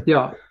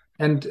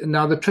 And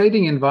now the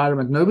trading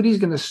environment, nobody's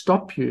going to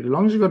stop you. As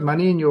long as you've got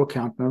money in your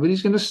account,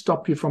 nobody's going to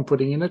stop you from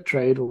putting in a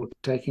trade or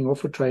taking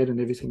off a trade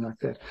and everything like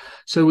that.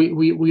 So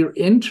we're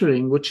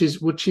entering, which is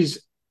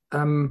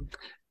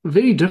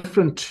very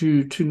different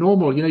to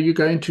normal. You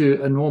go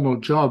into a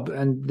normal job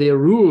and there are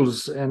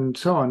rules and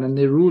so on, and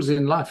there are rules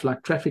in life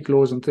like traffic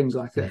laws and things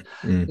like that.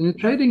 In the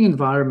trading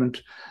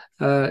environment,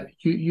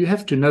 you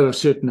have to know a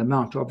certain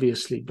amount,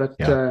 obviously, but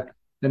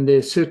and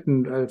there's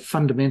certain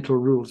fundamental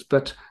rules.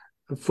 But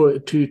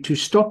to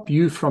stop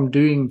you from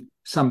doing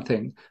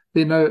something,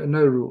 there are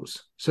no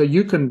rules. So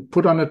you can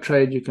put on a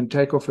trade, you can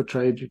take off a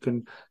trade, you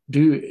can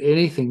do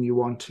anything you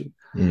want to.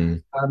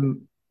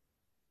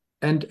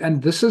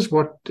 And this is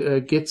what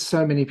gets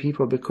so many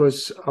people,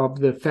 because of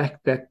the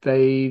fact that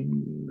they're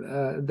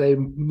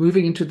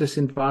moving into this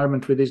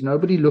environment where there's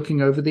nobody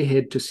looking over their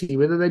head to see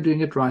whether they're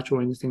doing it right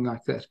or anything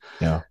like that.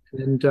 Yeah.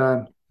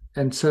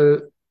 And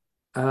so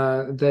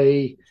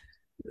they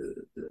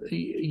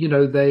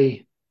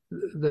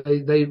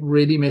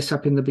really mess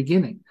up in the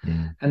beginning.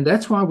 And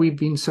that's why we've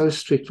been so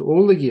strict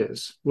all the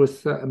years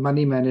with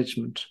money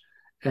management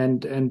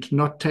and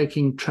not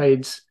taking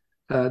trades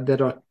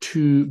that are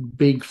too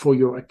big for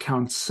your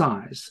account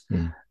size.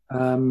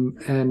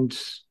 And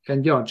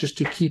just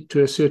to keep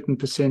to a certain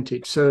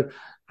percentage. So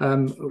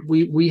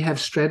we have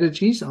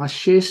strategies. I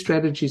share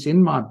strategies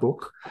in my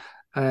book,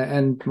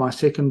 and my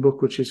second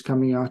book, which is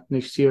coming out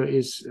next year,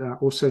 is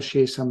also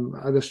share some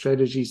other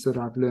strategies that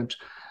I've learned.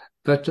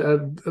 But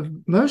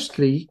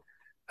mostly,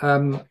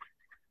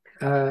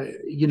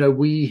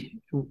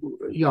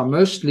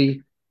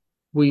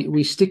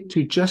 we stick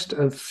to just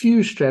a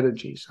few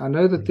strategies. I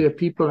know that there are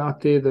people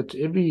out there that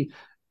every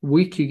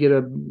week you get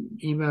an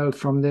email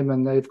from them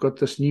and they've got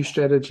this new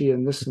strategy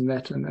and this and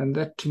that. And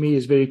that to me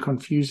is very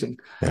confusing.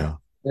 Yeah.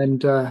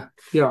 And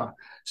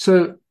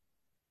so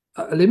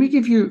let me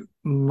give you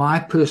my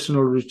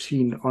personal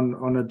routine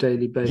on a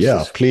daily basis.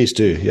 Yeah, please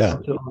do. Yeah.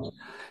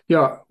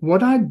 Yeah.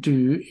 What I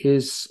do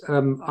is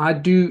I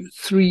do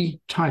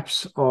three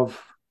types of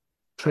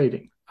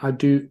trading. I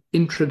do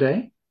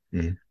intraday.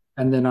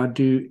 And then I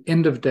do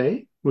end of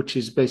day, which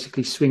is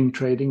basically swing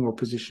trading or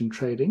position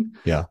trading.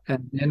 Yeah.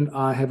 And then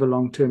I have a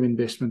long-term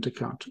investment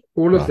account.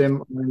 All of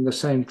them are in the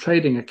same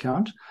trading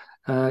account.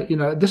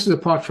 This is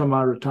apart from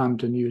my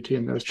retirement annuity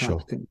and those type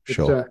of things.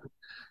 But,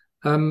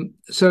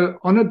 so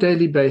on a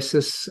daily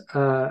basis,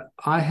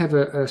 I have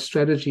a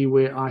strategy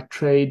where I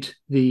trade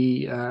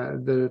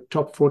the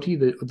top 40,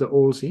 the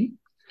Aussie,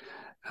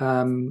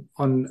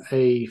 on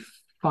a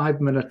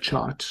 5-minute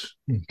chart.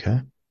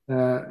 Okay.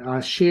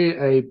 I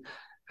share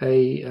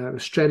a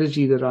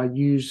strategy that I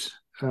use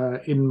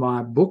in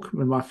my book,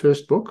 in my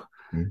first book,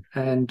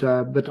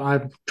 but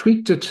I've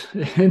tweaked it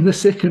in the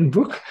second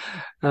book.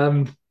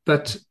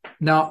 But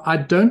now I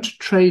don't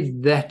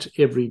trade that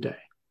every day.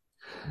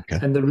 Okay.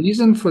 And the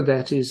reason for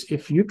that is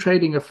if you're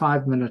trading a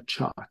 5-minute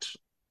chart,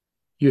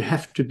 you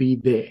have to be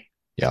there.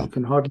 Yeah. You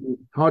can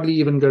hardly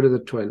even go to the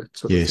toilet.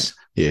 Yes.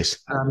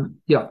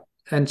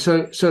 And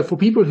so for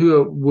people who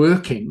are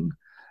working,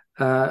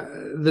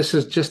 this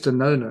is just a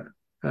no-no.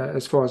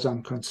 As far as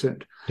I'm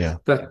concerned. Yeah.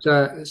 But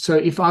so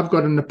if I've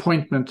got an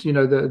appointment,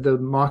 the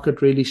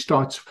market really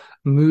starts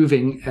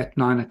moving at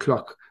 9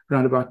 o'clock,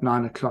 around about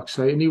 9 o'clock.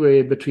 So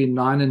anywhere between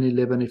 9 and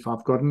 11, if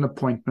I've got an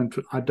appointment,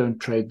 I don't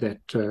trade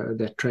that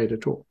trade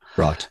at all.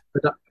 Right.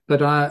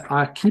 But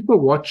I keep a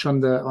watch on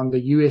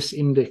the US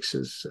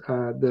indexes,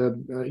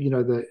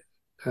 the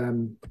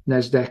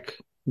Nasdaq,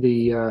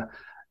 the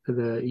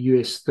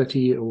US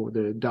 30 or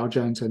the Dow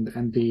Jones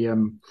and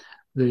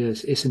the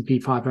S&P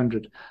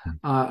 500.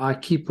 I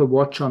keep a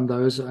watch on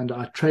those and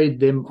I trade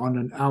them on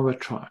an hour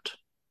chart.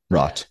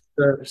 Right.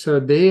 So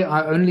there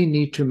I only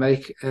need to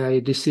make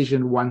a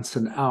decision once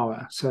an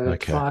hour. So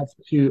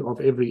 5-2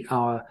 of every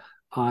hour,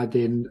 I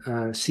then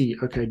see,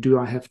 okay, do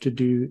I have to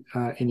do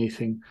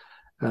anything?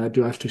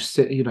 Do I have to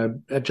set,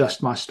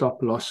 adjust my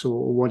stop loss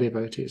or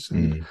whatever it is?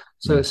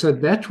 So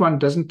that one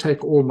doesn't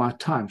take all my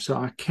time. So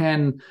I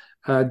can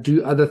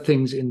do other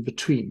things in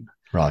between.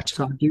 Right.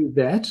 So I do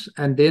that,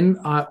 and then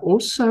I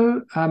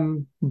also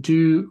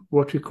do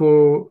what we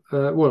call,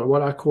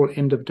 what I call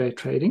end of day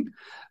trading,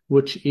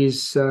 which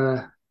is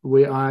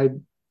where I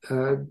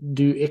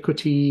do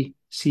equity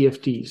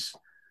CFDs,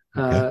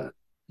 on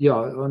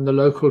the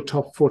local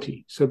top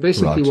 40. So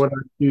basically, what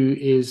I do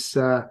is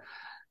part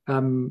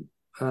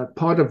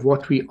of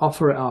what we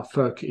offer our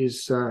folk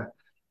is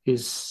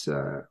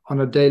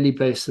on a daily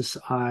basis.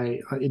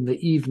 In the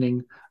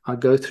evening I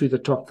go through the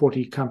top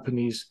 40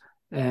 companies.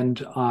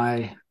 And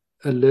I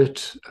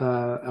alert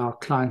our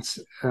clients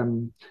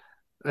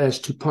as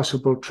to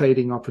possible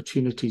trading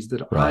opportunities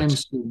that I'm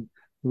seeing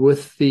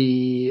with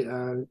the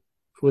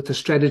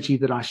strategy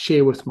that I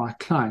share with my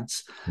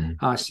clients.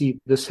 I see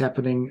this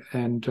happening,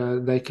 and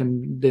they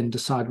can then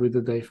decide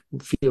whether they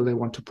feel they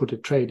want to put a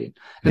trade in.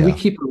 And we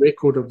keep a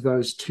record of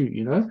those too,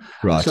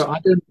 Right. So I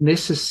don't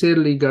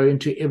necessarily go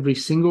into every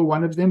single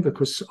one of them,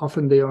 because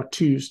often there are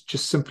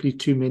just simply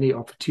too many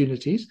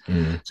opportunities.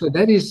 So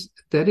that is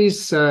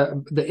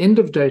the end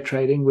of day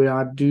trading, where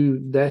I do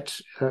that.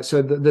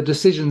 So the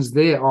decisions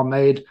there are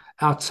made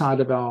outside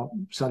of our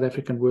South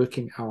African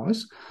working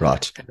hours.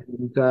 Right.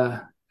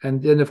 And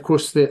then, of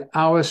course, the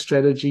hour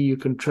strategy, you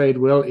can trade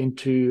well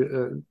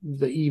into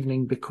the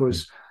evening,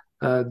 because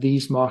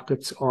these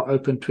markets are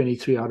open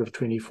 23 out of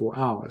 24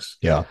 hours.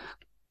 Yeah.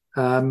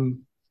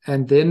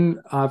 And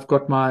then I've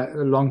got my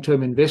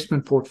long-term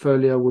investment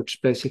portfolio, which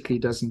basically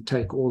doesn't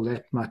take all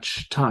that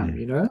much time,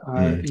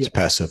 It's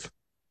passive.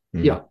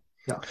 Yeah.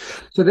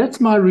 So that's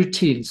my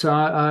routine. So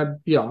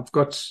I've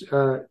got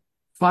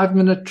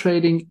 5-minute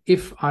trading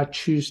if I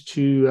choose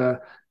to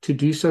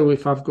do so,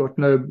 if I've got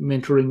no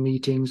mentoring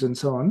meetings and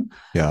so on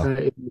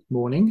in the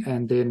morning.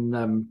 And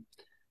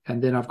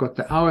then I've got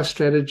the hour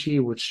strategy,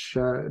 which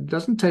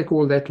doesn't take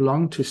all that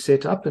long to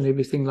set up and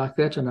everything like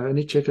that. And I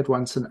only check it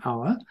once an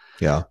hour.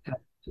 Yeah.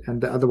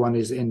 And the other one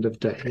is end of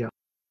day. Yeah.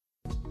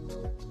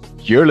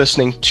 You're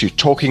listening to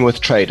Talking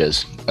with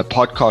Traders, a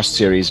podcast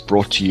series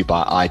brought to you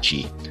by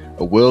IG,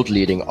 a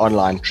world-leading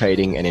online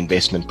trading and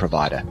investment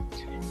provider.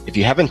 If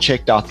you haven't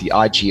checked out the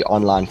IG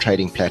online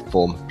trading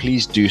platform,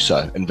 please do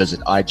so and visit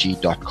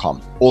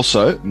IG.com.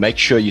 Also, make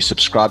sure you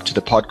subscribe to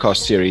the podcast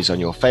series on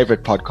your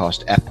favorite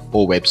podcast app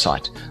or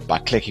website by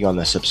clicking on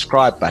the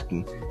subscribe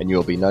button, and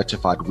you'll be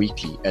notified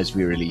weekly as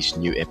we release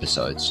new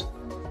episodes.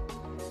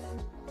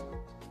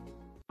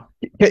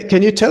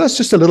 Can you tell us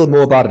just a little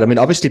more about it? I mean,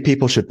 obviously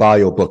people should buy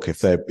your book if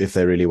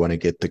they really want to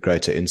get the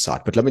greater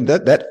insight. But I mean,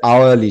 that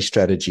hourly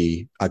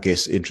strategy, I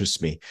guess,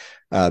 interests me.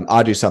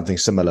 I do something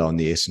similar on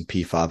the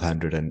S&P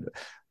 500, and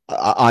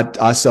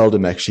I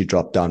seldom actually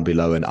drop down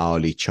below an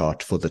hourly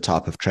chart for the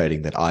type of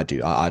trading that I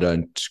do. I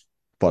don't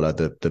follow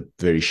the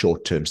very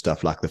short-term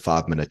stuff like the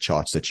 5-minute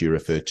charts that you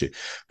refer to.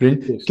 But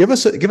give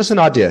us an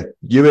idea.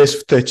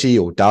 US 30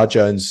 or Dow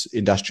Jones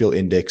Industrial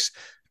Index,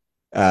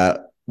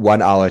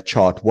 1 hour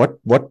chart. What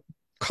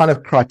kind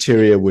of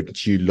criteria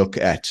would you look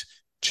at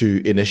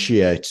to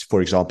initiate,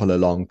 for example, a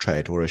long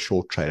trade or a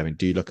short trade? I mean,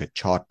 do you look at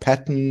chart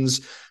patterns?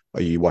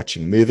 Are you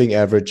watching moving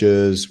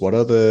averages? What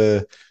are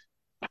the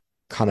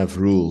kind of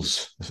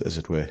rules, as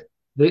it were?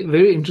 Very,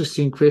 very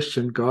interesting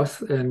question,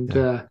 Garth. And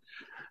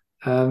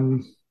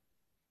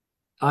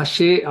I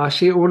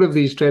share all of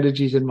these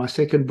strategies in my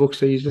second book,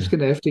 so you're just going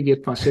to have to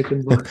get my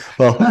second book.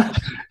 Well,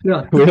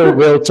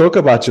 we'll talk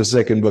about your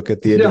second book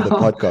at the end of the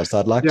podcast.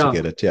 I'd like to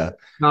get it. Yeah.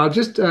 Now,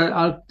 just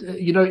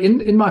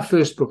in my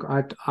first book,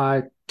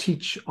 I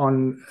teach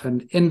on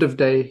an end of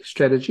day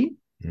strategy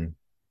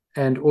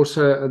and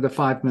also the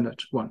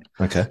 5-minute one.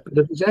 Okay. But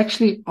it was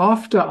actually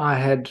after I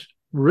had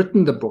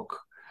written the book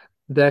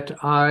that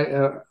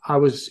I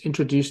was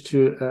introduced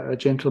to a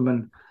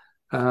gentleman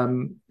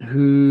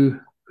who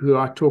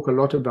I talk a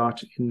lot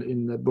about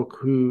in the book,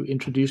 who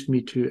introduced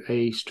me to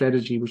a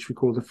strategy which we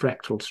call the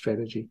fractal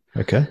strategy.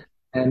 Okay.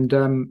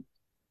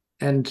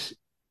 And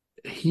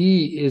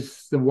he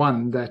is the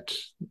one that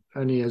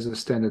only has a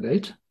standard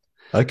 8.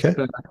 Okay.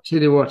 But I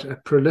tell you what, a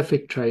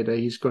prolific trader.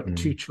 He's got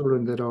 2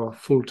 children that are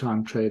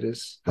full-time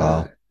traders.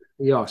 Wow.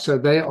 So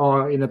they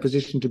are in a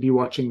position to be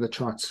watching the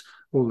charts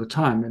all the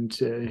time, and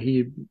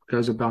he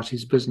goes about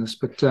his business.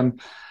 But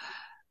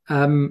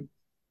and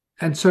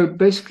so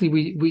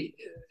basically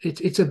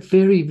it's a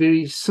very,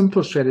 very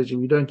simple strategy.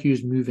 We don't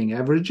use moving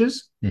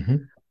averages. Mm-hmm.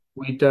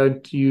 We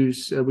don't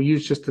use we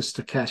use just the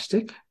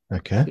stochastic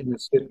in a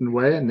certain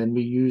way, and then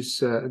we use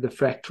the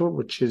fractal,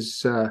 which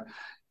is a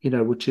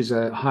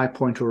high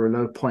point or a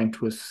low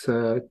point with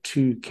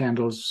 2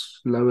 candles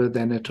lower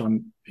than it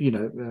on.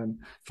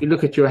 If you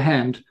look at your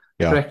hand,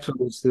 fractal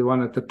is the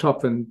one at the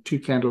top, and 2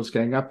 candles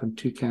going up and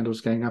 2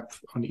 candles going up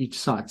on each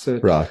side.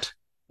 So right.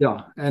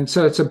 Yeah, and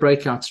so it's a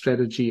breakout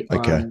strategy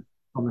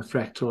on a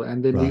fractal,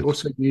 and then we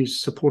also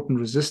use support and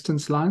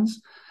resistance lines,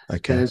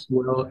 as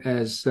well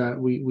as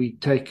we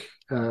take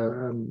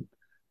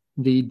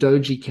the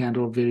doji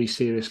candle very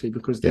seriously,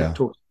 because that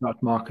talks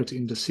about market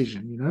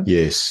indecision.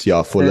 Yes,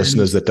 for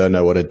listeners that don't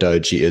know what a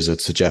doji is,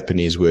 it's a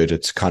Japanese word.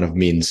 It kind of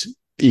means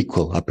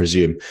equal, I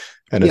presume,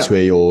 and it's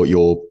where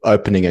your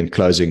opening and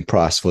closing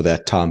price for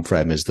that time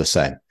frame is the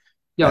same.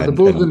 Yeah, the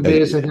bulls and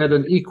bears have had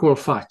an equal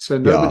fight, so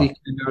nobody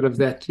came out of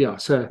that. Yeah,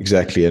 so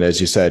exactly, and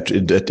as you said,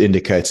 it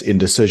indicates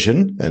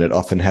indecision, and it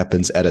often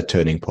happens at a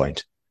turning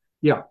point.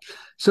 Yeah,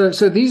 so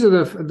these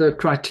are the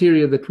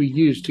criteria that we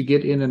use to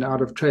get in and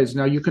out of trades.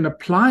 Now, you can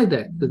apply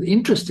that. The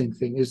interesting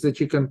thing is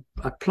that you can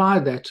apply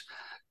that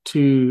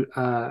to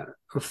a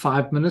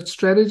 5-minute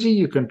strategy.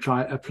 You can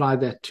apply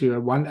that to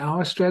a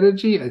 1-hour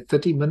strategy, a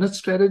 30-minute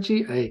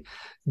strategy, a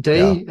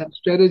day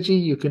strategy.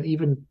 You can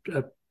even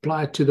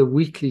apply it to the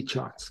weekly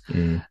charts.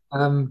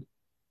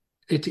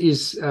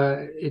 It's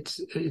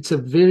a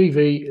very,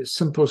 very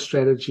simple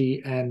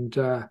strategy, and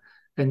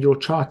your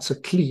charts are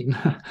clean.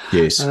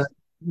 Yes.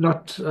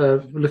 Not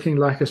looking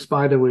like a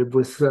spider web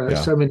with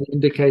so many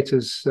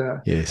indicators.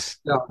 Yes.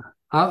 Yeah.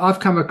 I've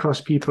come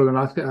across people, and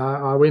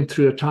I went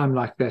through a time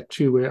like that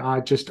too, where I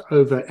just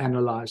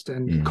over-analyzed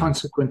and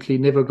consequently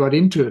never got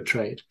into a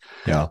trade.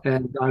 Yeah.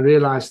 And I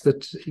realized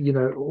that,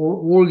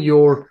 all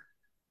your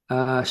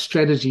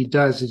strategy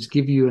does is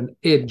give you an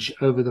edge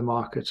over the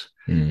market,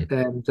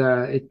 and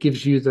it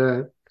gives you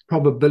the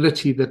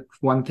probability that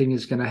one thing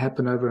is going to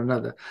happen over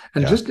another.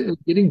 And just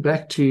getting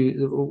back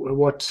to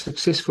what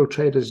successful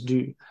traders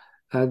do,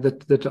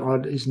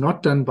 that is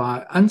not done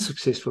by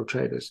unsuccessful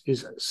traders,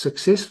 is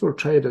successful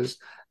traders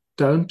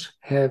don't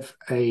have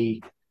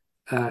an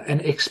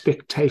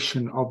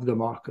expectation of the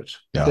market.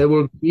 They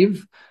will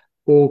give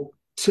or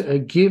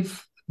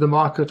give the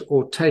market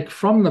or take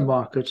from the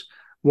market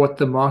what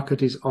the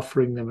market is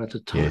offering them at a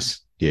time.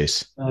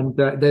 Yes. And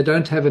they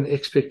don't have an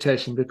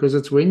expectation, because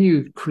it's when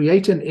you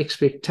create an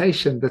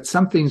expectation that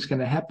something's going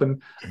to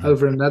happen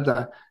over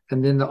another,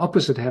 and then the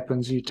opposite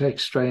happens, you take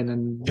strain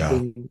and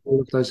then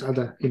all of those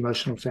other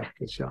emotional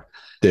factors. Yeah,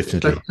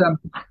 definitely.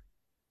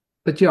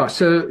 But yeah,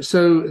 so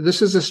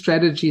this is a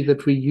strategy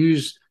that we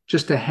use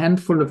just a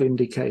handful of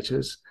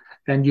indicators,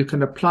 and you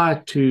can apply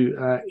it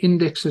to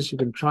indexes. You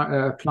can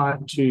apply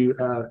it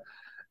to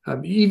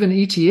even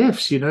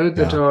ETFs,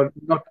 that are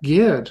not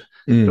geared.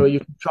 So you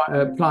can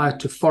apply it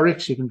to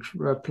Forex. You can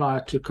apply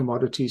it to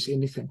commodities,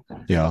 anything.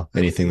 Yeah,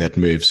 anything that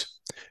moves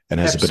and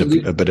has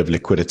a bit of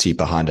liquidity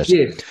behind it.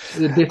 Yes,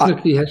 it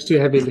definitely has to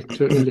have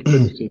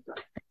liquidity.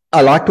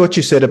 I like what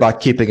you said about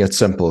keeping it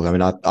simple. I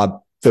mean, I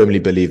firmly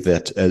believe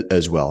that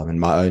as well. I mean,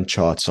 my own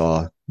charts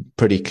are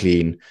pretty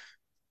clean.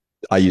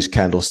 I use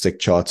candlestick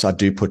charts. I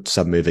do put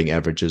some moving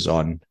averages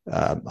on.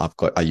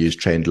 I use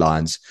trend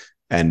lines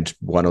and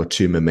one or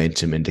two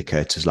momentum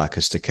indicators like a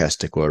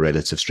stochastic or a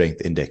relative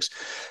strength index.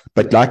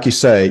 But like you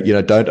say,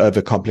 don't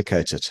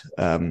overcomplicate it.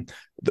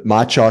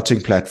 My charting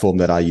platform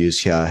that I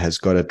use here has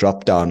got a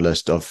drop-down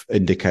list of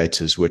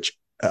indicators, which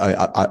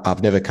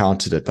I've never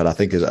counted it, but I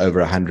think there's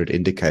over 100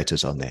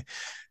 indicators on there.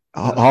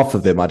 Half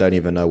of them, I don't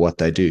even know what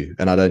they do,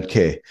 and I don't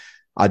care.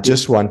 I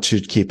just want to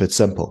keep it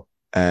simple.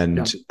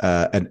 And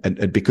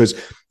because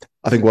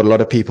I think what a lot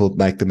of people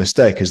make the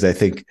mistake is they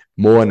think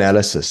more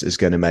analysis is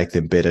going to make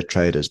them better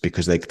traders,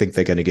 because they think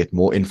they're going to get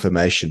more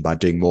information by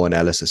doing more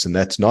analysis. And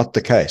that's not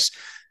the case.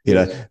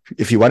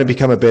 If you want to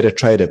become a better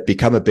trader,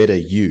 become a better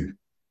you,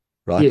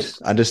 right?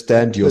 Yes.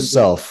 Understand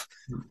yourself.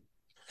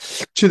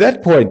 To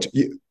that point,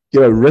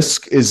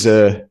 risk is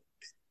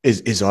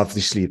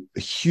obviously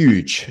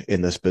huge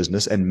in this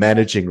business, and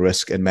managing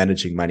risk and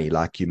managing money,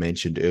 like you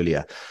mentioned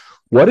earlier.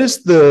 What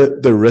is the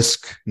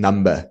risk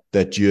number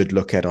that you'd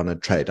look at on a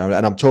trade?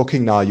 And I'm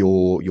talking now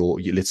your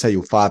let's say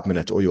your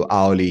 5-minute or your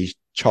hourly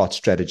chart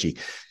strategy.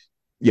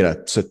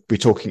 So we're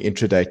talking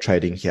intraday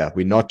trading here.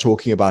 We're not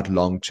talking about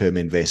long-term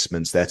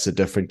investments. That's a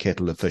different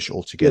kettle of fish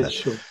altogether. Yes,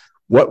 sure.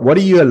 What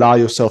do you allow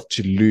yourself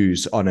to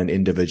lose on an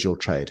individual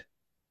trade?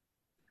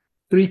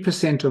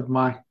 3% of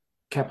my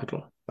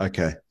capital.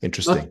 Okay,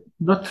 interesting.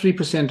 Not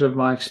 3% of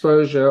my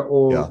exposure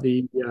or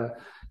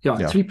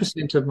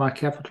 3% of my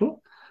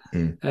capital.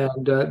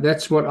 And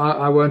that's what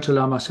I won't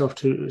allow myself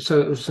to.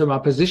 So my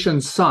position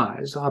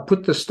size, I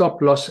put the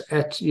stop loss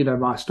at,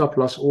 my stop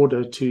loss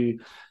order to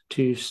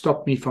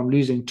stop me from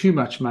losing too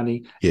much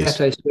money at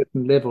a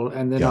certain level.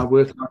 And then I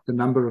work out the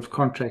number of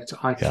contracts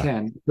I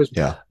can.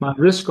 Because my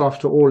risk,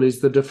 after all,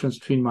 is the difference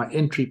between my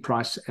entry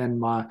price and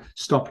my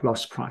stop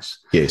loss price.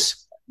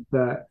 Yes.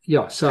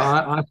 So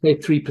I pay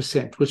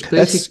 3%, which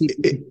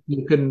basically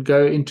you can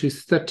go into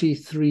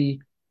 33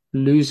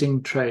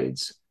 losing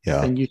trades.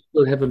 And you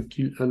still haven't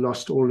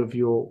lost all of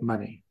your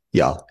money.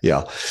 Yeah,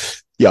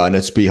 and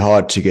it's be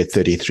hard to get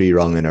 33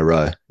 wrong in a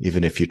row.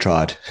 Even if you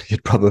tried,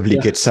 you'd probably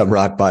get some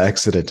right by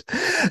accident.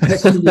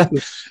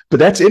 But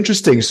that's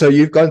interesting. So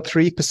you've gone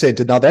 3%,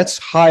 and now that's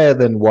higher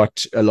than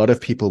what a lot of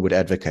people would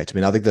advocate. I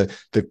mean, I think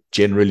the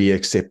generally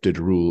accepted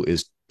rule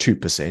is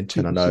 2%.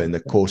 And I know in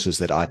the courses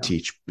that I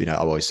teach, I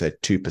always say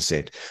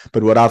 2%.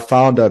 But what I've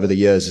found over the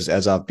years is,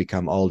 as I've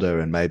become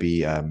older and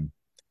maybe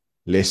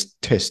less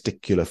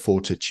testicular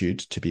fortitude,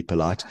 to be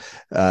polite,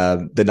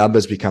 the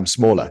numbers become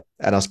smaller.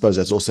 And I suppose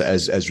that's also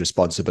as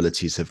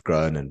responsibilities have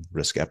grown and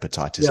risk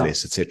appetite is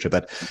less, etc.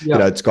 But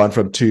it's gone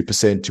from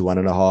 2% to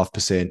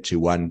 1.5% to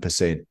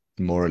 1%,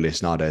 more or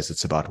less. Nowadays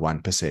it's about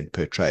 1%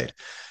 per trade.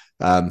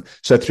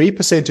 So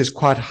 3% is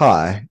quite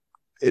high,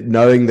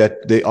 knowing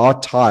that there are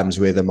times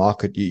where the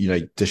market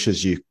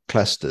dishes you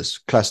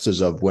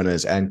clusters of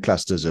winners and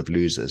clusters of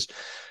losers.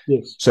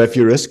 Yes. So if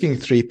you're risking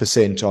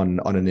 3% on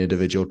an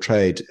individual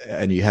trade,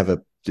 and you have a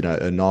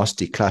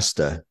nasty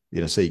cluster,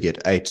 so you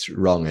get 8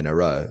 wrong in a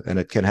row, and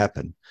it can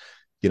happen,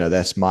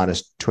 that's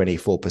minus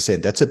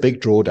 24%. That's a big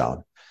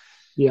drawdown.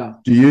 Yeah.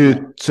 Do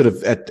you sort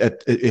of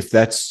if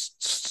that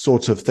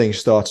sort of thing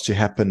starts to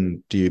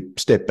happen, do you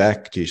step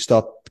back? Do you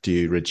stop? Do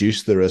you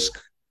reduce the risk?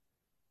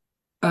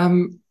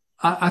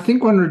 I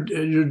think one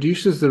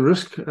reduces the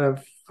risk,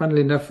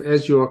 funnily enough,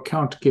 as your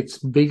account gets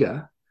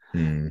bigger.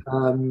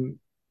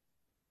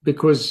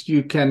 Because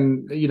you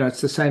can, it's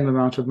the same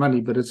amount of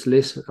money, but it's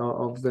less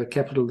of the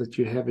capital that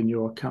you have in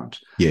your account.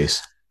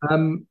 Yes.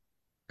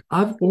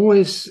 I've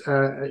always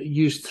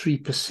used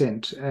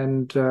 3%,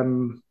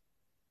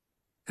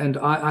 and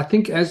I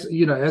think as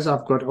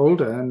I've got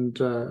older,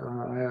 and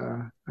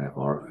I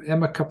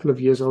am a couple of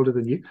years older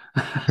than you,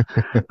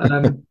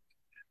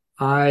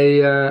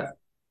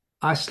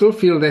 I still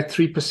feel that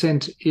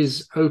 3%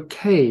 is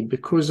okay,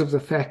 because of the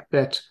fact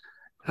that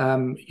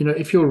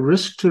if your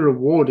risk to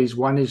reward is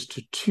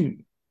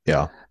 1:2,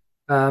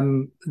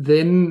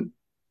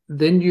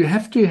 then you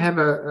have to have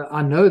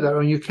I know that,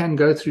 or you can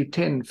go through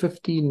 10,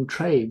 15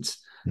 trades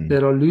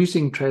that are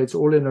losing trades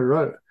all in a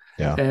row.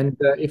 And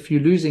if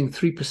you're losing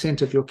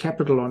 3% of your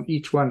capital on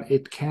each one,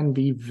 it can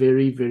be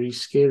very, very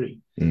scary.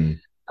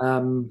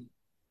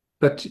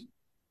 But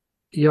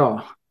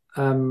yeah,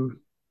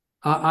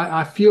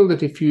 I feel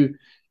that if you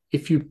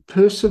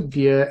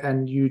persevere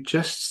and you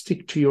just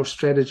stick to your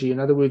strategy, in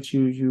other words,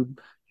 you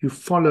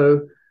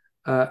follow.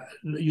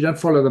 You don't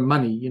follow the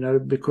money,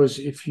 because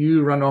if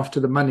you run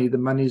after the money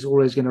is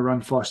always going to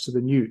run faster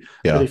than you.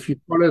 Yeah. But if you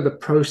follow the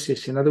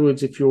process, in other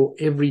words, if your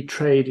every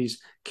trade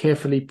is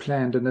carefully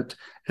planned and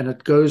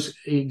it goes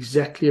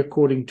exactly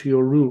according to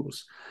your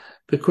rules,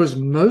 because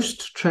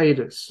most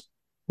traders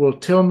will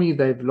tell me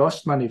they've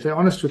lost money. If they're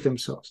honest with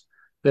themselves,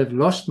 they've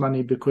lost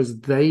money because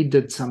they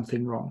did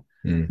something wrong.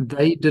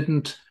 They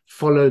didn't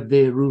follow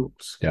their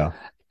rules. Yeah.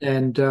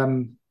 And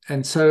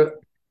so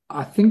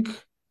I think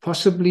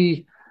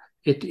possibly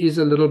it is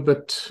a little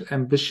bit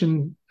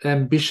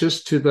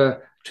ambitious to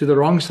the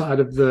wrong side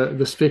of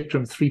the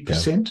spectrum,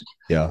 3%.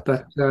 Yeah.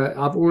 But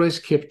I've always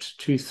kept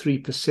to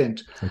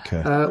 3%.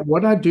 Okay.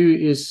 What I do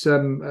is,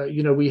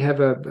 we have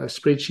a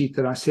spreadsheet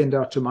that I send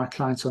out to my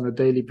clients on a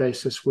daily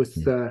basis with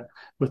the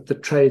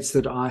trades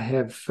that I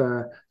have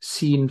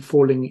seen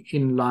falling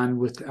in line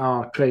with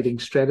our trading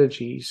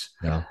strategies.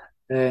 Yeah.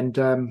 And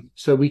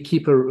so we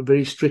keep a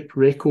very strict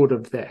record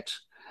of that.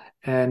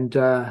 And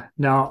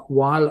now,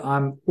 while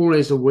I'm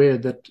always aware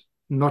that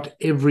not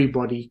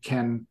everybody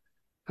can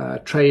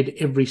trade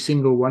every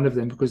single one of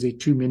them because there are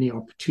too many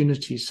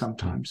opportunities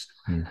sometimes,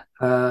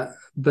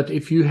 but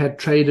if you had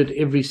traded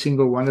every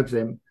single one of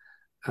them,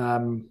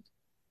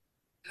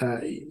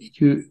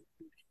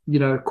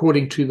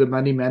 according to the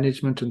money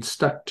management and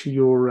stuck to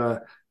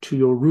your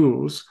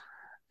rules,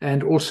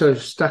 and also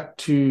stuck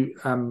to,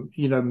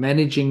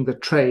 managing the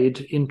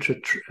trade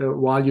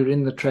while you're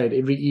in the trade.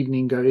 Every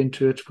evening go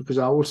into it, because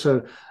I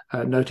also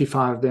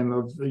notify them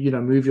of,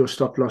 move your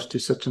stop loss to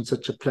such and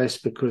such a place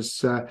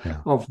because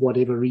of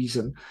whatever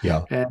reason.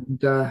 Yeah.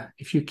 And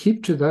if you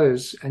keep to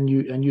those and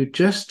you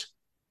just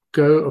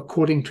go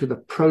according to the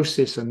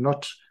process and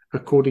not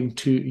according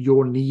to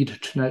your need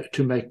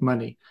to make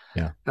money,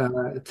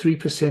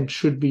 3%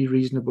 should be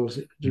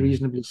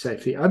reasonably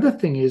safe. The other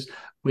thing is,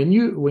 when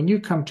you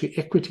come to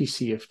equity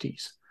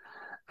CFDs,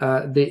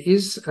 there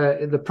is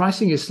the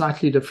pricing is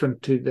slightly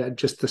different to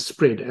just the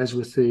spread, as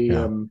with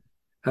the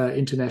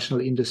international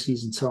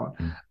indices and so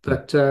on.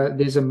 But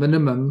there's a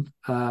minimum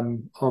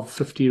of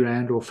 50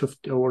 Rand or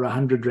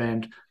 100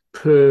 Rand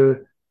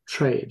per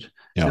trade.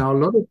 Now, a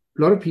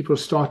lot of people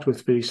start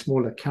with very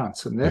small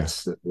accounts, and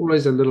that's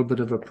always a little bit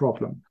of a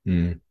problem.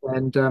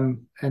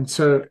 And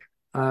so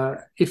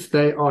if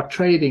they are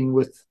trading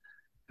with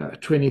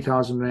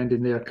 20,000 Rand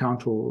in their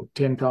account or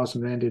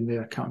 10,000 Rand in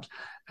their account,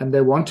 and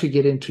they want to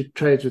get into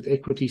trades with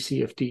equity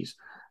CFDs,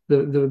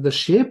 the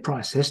share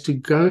price has to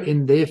go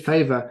in their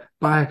favor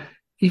by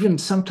even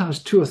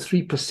sometimes 2 or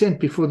 3%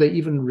 before they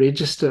even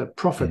register a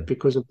profit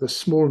because of the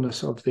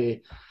smallness of their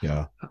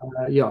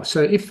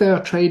so if they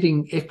are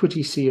trading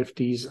equity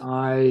CFDs,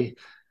 I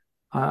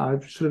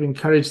sort of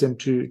encourage them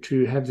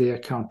to have their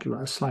account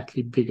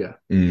slightly bigger.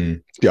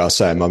 Yeah,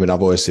 same. I mean,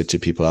 I've always said to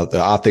people out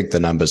there, I think the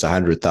number's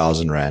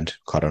 100,000 Rand,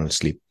 quite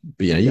honestly.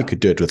 You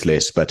could do it with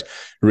less, but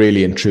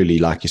really and truly,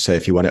 like you say,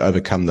 if you want to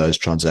overcome those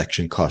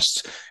transaction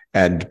costs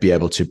and be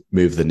able to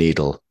move the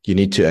needle, you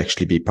need to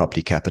actually be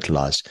properly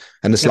capitalized.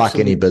 And it's like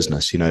any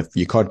business, if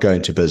you can't go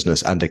into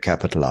business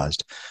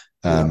undercapitalized,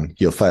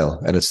 you'll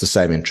fail. And it's the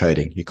same in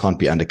trading. You can't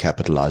be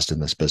undercapitalized in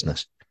this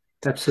business.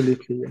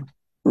 Absolutely. Yeah.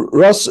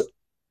 Ross,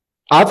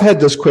 I've had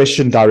this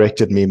question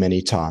directed me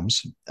many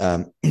times,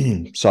 so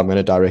I'm going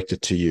to direct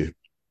it to you.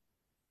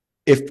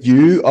 If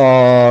you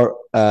are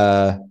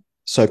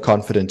so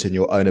confident in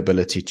your own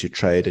ability to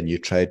trade, and you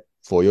trade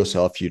for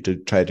yourself, you do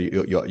trade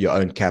your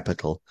own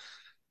capital,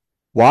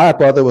 why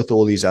bother with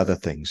all these other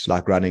things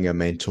like running a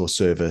mentor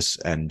service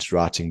and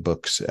writing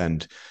books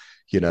and,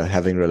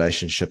 having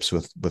relationships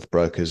with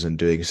brokers and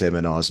doing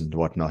seminars and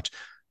whatnot?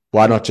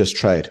 Why not just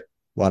trade?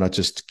 Why not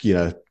just,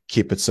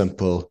 keep it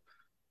simple,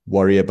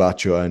 worry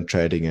about your own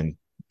trading, and,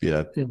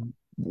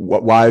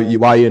 why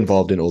are you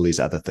involved in all these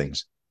other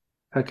things?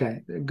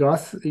 Okay,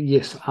 Garth,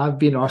 yes, I've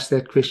been asked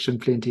that question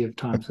plenty of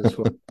times as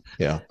well.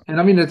 And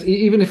I mean,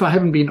 even if I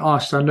haven't been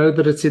asked, I know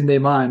that it's in their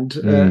mind,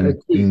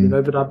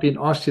 but I've been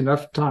asked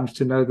enough times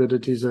to know that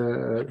it is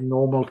a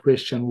normal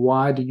question.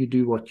 Why do you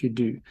do what you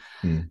do?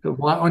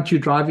 Why aren't you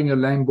driving a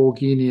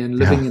Lamborghini and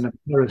living in a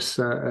Paris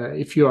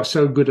if you are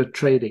so good at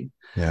trading?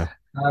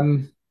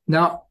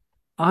 Now,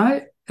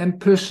 I am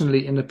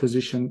personally in a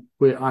position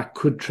where I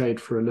could trade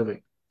for a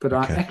living, but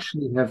I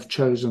actually have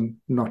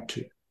chosen not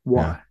to.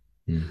 Why?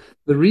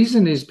 The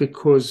reason is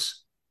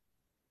because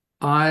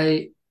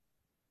I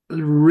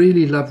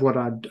really love what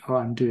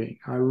I'm doing.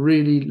 I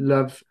really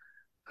love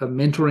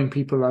mentoring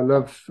people. I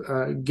love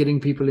getting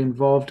people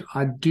involved.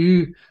 I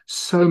do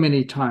so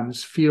many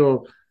times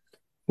feel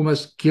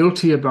almost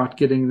guilty about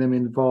getting them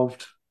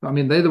involved. I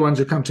mean, they're the ones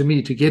who come to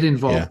me to get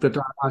involved, but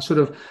I sort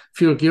of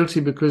feel guilty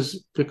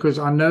because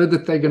I know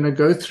that they're going to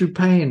go through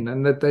pain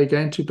and that they're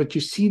going to. But you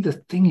see, the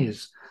thing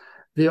is,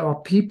 there are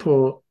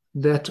people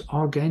that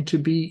are going to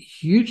be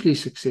hugely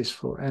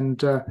successful,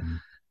 and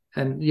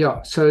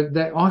yeah, so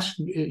they asked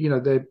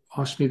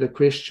me the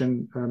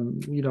question,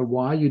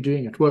 why are you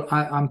doing it? Well,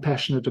 I'm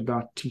passionate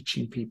about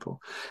teaching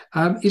people.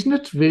 Isn't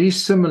it very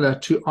similar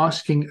to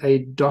asking a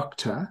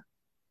doctor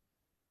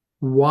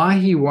why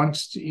he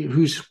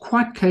who's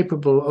quite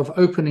capable of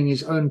opening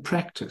his own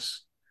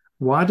practice?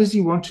 Why does he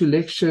want to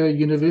lecture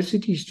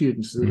university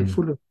students that are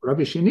full of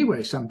rubbish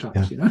anyway?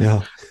 Sometimes,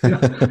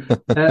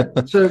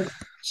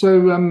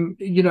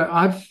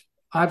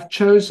 I've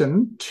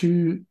chosen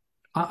to.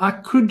 I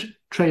could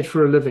trade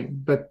for a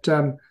living, but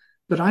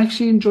I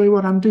actually enjoy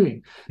what I'm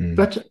doing.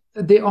 But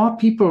there are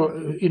people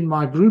in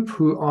my group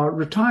who are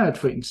retired,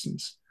 for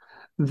instance.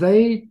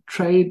 They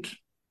trade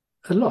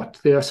a lot.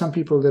 There are some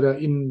people that are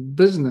in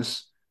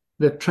business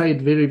that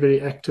trade very, very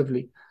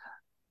actively.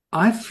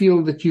 I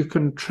feel that you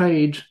can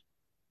trade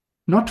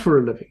not for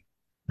a living.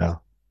 Yeah.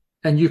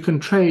 And you can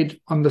trade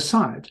on the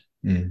side.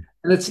 And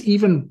it's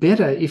even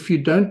better if you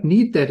don't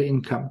need that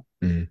income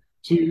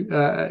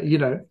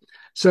to,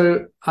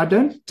 So I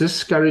don't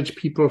discourage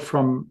people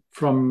from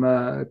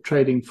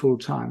trading full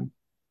time,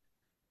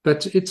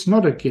 but it's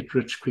not a get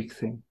rich quick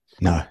thing.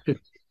 No.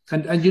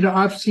 And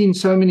I've seen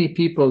so many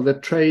people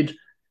that trade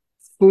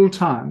full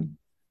time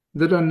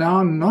that are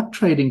now not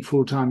trading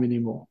full time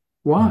anymore.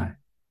 Why?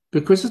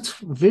 Because it's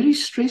very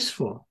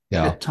stressful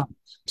at times.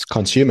 It's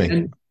consuming.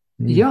 And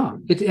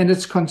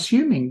it's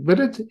consuming.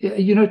 But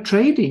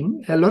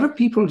trading, a lot of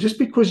people, just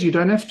because you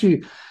don't have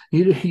to.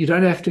 You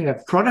don't have to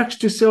have products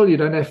to sell. You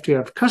don't have to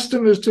have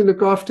customers to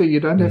look after. You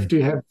don't have to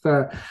have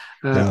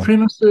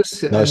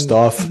premises. No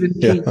staff.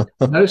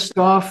 No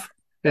staff,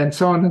 and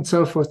so on and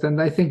so forth. And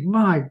they think,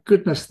 my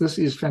goodness, this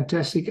is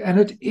fantastic.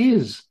 And it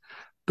is.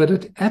 But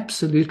it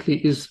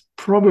absolutely is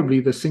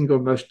probably the single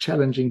most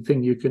challenging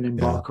thing you can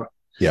embark on.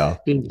 Yeah.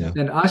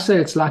 And I say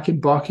it's like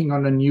embarking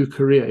on a new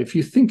career. If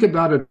you think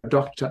about a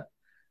doctor,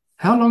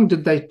 how long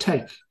did they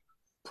take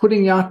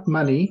putting out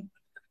money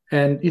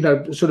and,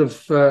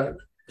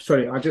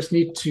 sorry, I just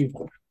need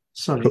to.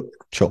 Sorry.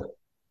 Sure.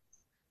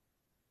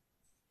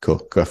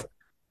 Cool. Go.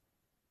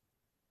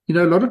 A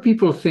lot of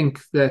people think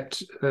that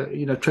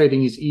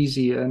trading is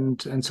easy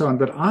and so on,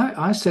 but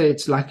I say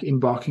it's like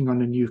embarking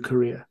on a new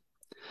career.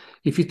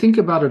 If you think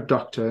about a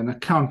doctor, an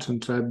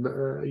accountant,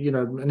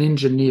 an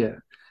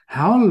engineer,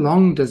 how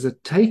long does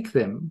it take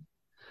them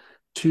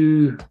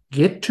to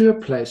get to a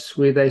place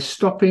where they're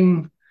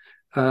stopping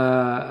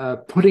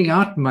putting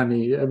out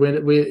money,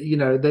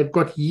 where they've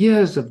got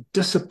years of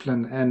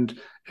discipline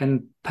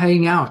and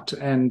paying out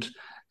and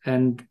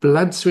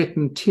blood, sweat,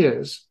 and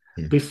tears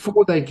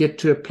before they get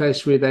to a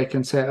place where they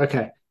can say,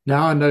 okay,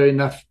 now I know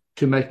enough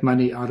to make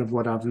money out of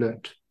what I've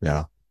learned.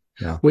 Yeah.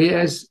 Yeah.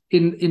 Whereas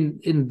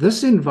in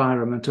this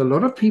environment, a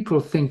lot of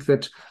people think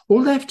that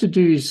all they have to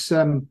do is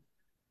learn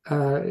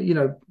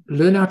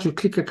how to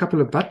click a couple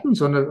of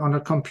buttons on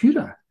a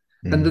computer.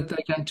 And that they're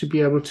going to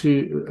be able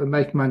to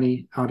make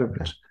money out of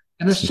it.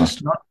 And it's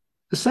just not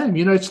the same.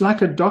 It's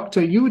like a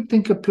doctor. You would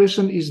think a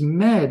person is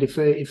mad if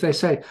they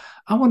say,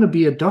 I want to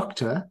be a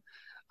doctor.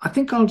 I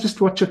think I'll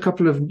just watch a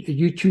couple of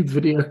YouTube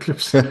video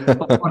clips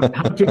on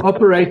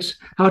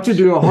how to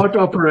do a heart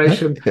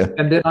operation,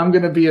 and then I'm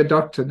going to be a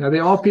doctor. Now,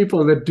 there are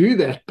people that do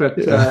that, but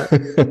they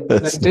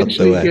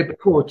eventually get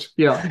caught.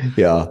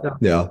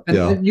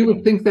 And you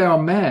would think they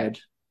are mad,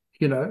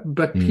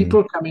 but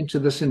people come into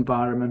this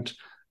environment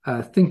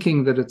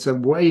thinking that it's a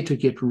way to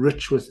get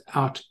rich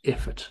without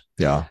effort.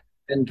 Yeah.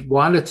 And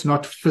while it's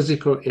not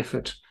physical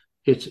effort,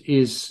 it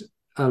is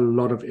a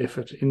lot of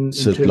effort in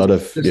terms a lot of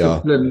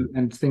discipline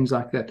and things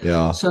like that.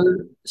 Yeah.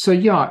 So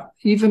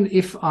even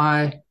if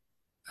I,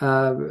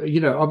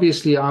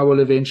 obviously I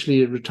will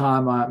eventually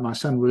retire. My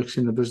son works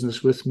in the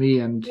business with me,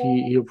 and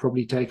he'll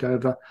probably take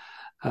over.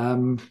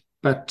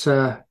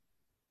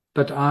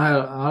 But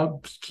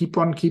I'll keep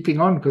on keeping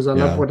on because I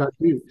love what I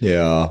do.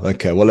 Yeah.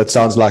 Okay. Well, it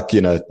sounds like,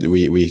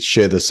 we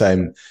share the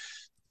same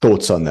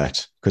thoughts on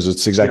that, because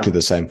it's exactly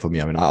the same for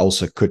me. I mean, I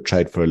also could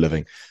trade for a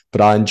living, but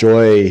I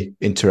enjoy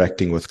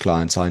interacting with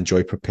clients. I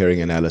enjoy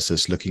preparing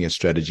analysis, looking at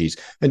strategies,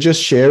 and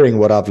just sharing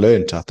what I've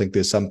learned. I think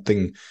there's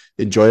something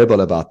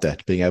enjoyable about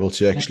that, being able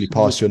to actually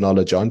pass your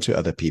knowledge on to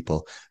other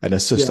people and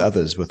assist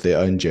others with their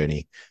own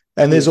journey.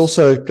 And there's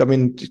also,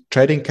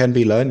 trading can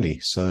be lonely.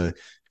 So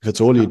if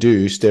it's all you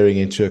do, staring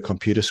into a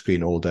computer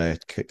screen all day,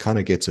 it kind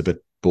of gets a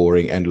bit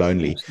boring and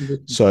lonely.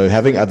 Absolutely. So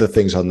having other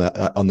things on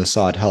the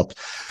side helps.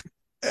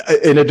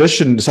 In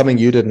addition, something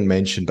you didn't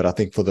mention, but I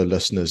think for the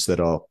listeners that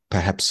are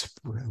perhaps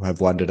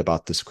have wondered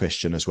about this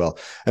question as well,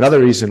 another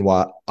reason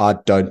why I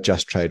don't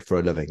just trade for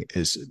a living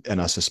is, and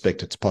I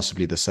suspect it's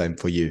possibly the same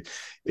for you,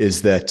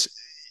 is that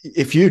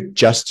if you're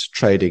just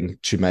trading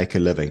to make a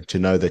living, to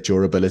know that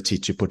your ability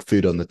to put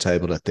food on the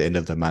table at the end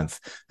of the month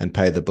and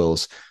pay the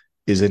bills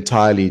is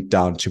entirely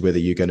down to whether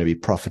you're going to be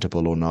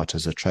profitable or not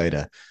as a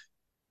trader,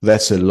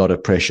 that's a lot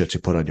of pressure to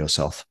put on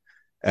yourself.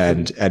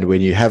 And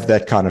when you have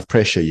that kind of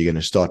pressure, you're going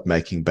to start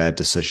making bad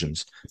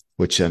decisions,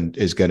 which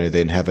is going to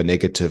then have a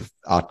negative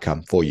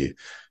outcome for you.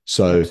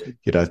 So,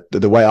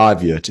 the way I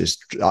view it is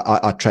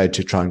I trade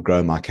to try and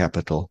grow my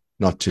capital,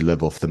 not to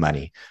live off the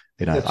money.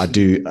 I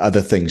do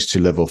other things to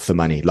live off the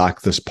money,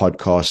 like this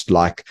podcast,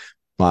 like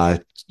my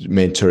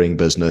mentoring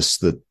business,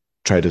 the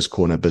Traders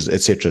Corner business,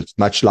 etc.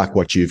 Much like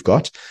what you've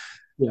got.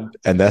 Yeah.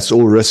 And that's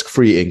all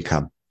risk-free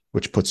income,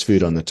 which puts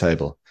food on the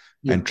table.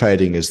 Yeah. And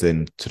trading is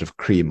then sort of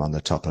cream on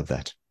the top of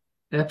that.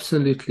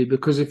 Absolutely.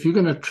 Because if you're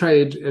going to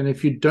trade and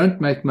if you don't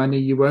make money,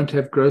 you won't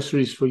have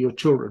groceries for your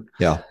children.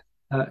 Yeah.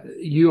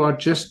 You are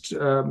just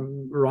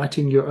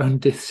writing your own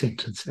death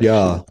sentence. Actually.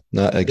 Yeah,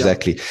 no,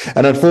 exactly. Yeah.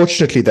 And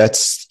unfortunately,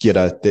 that's,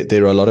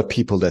 there are a lot of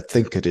people that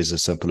think it is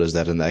as simple as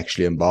that, and they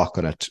actually embark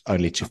on it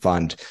only to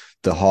find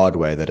the hard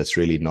way that it's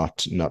really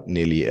not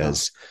nearly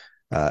as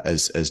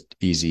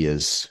easy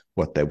as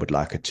what they would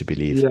like it to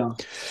believe. Yeah.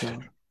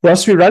 Well,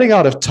 so we're running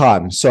out of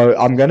time, so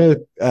I'm going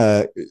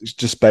to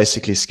just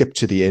basically skip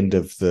to the end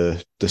of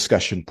the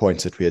discussion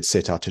points that we had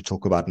set out to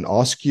talk about and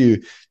ask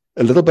you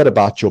a little bit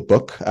about your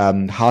book,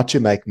 How to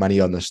Make Money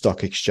on the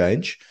Stock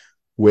Exchange.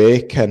 Where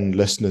can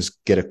listeners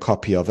get a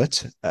copy of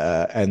it?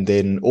 And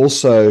then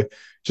also,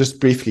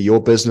 just briefly,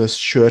 your business,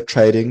 Sure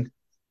Trading.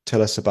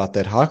 Tell us about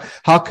that.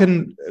 How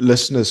can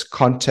listeners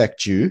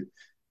contact you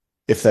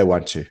if they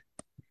want to?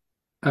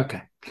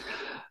 Okay.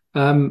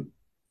 Well,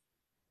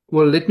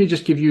 let me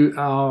just give you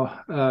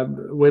our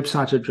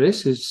website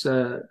address. It's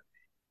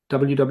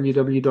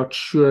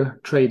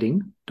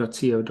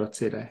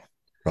www.suretrading.co.za.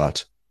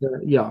 Right.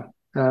 Yeah.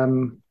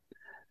 There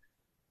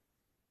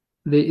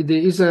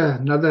is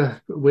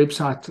another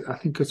website, I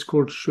think it's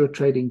called Sure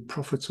Trading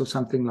Profits or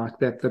something like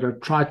that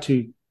have tried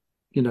to,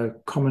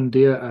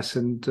 commandeer us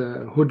and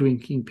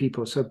hoodwinking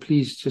people. So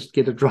please just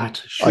get it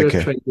right.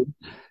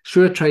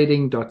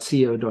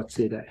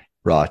 Suretrading.co.za.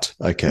 Right.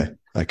 Okay.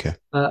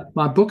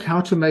 My book,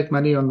 How to Make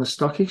Money on the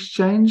Stock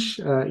Exchange,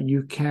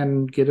 you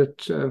can get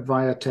it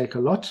via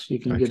Takealot. You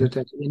can get it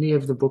at any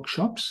of the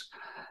bookshops.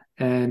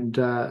 And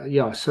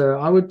so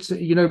I would,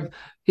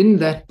 in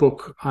that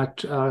book,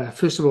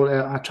 first of all,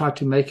 I try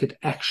to make it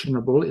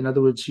actionable. In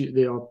other words,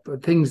 there are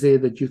things there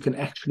that you can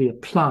actually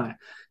apply.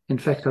 In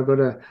fact, I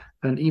got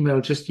an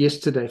email just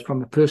yesterday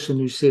from a person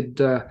who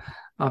said,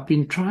 I've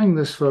been trying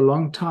this for a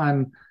long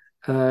time,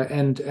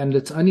 and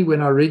it's only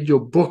when I read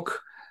your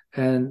book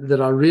and that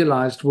I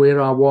realized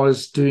where I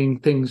was doing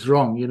things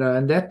wrong,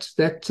 and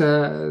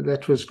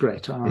that was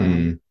great.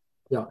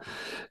 Yeah.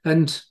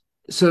 And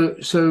So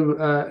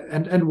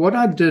what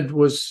I did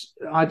was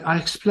I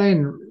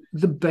explained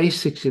the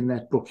basics in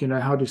that book,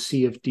 how do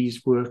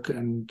CFDs work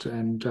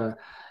and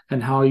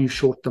how you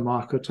short the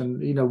market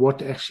and,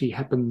 what actually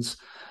happens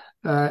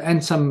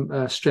and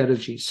some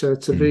strategies. So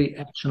it's a very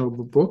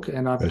actionable book.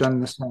 And I've done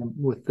the same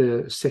with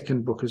the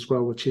second book as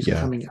well, which is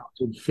coming out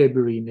in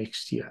February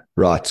next year.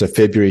 Right. So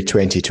February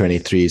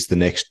 2023 is the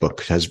next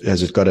book. Has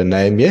it got a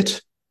name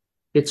yet?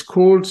 It's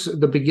called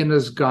The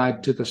Beginner's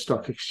Guide to the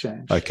Stock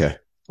Exchange. Okay.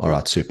 All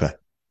right. Super.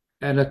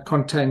 And it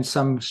contains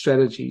some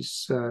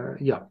strategies.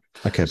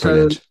 Okay,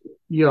 brilliant. So,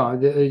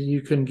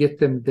 you can get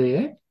them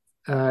there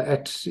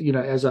at,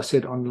 as I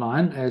said,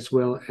 online, as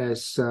well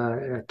as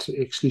at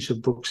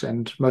exclusive books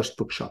and most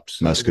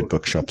bookshops. Most good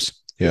bookshops.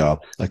 Yeah.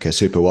 Okay,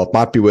 super. Well, it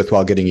might be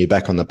worthwhile getting you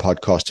back on the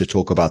podcast to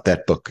talk about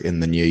that book in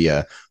the new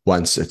year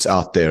once it's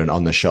out there and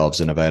on the shelves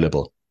and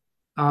available.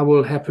 I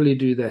will happily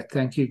do that.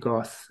 Thank you,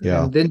 Garth.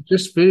 Yeah. And then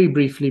just very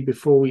briefly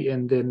before we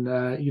end, then,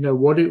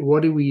 what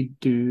do we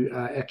do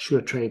at Sure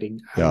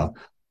Trading?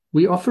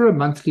 We offer a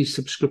monthly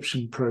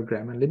subscription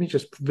program. And let me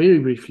just very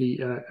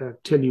briefly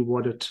tell you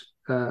what it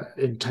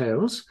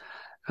entails.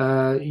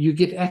 You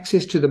get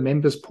access to the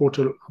members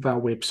portal of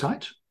our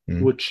website,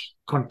 which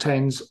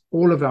contains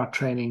all of our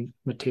training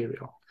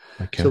material.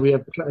 Okay. So we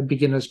have a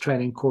beginner's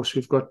training course.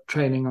 We've got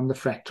training on the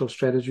fractal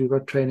strategy. We've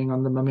got training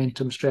on the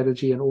momentum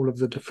strategy and all of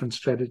the different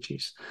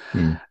strategies.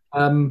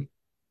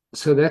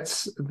 So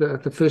that's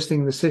the first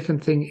thing. The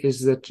second thing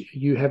is that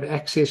you have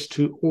access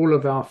to all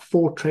of our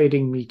 4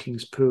 trading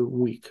meetings per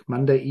week.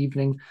 Monday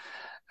evening,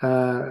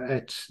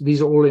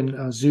 these are all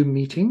in Zoom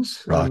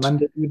meetings. Right.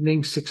 Monday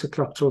evening, 6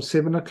 o'clock till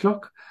 7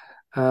 o'clock.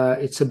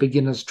 It's a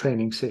beginner's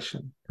training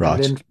session. Right.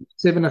 And then from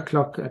 7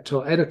 o'clock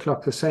till 8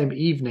 o'clock the same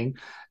evening,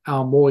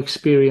 our more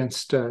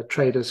experienced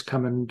traders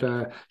come and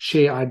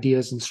share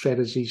ideas and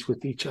strategies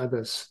with each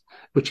other.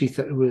 We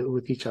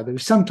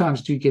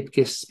sometimes do get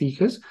guest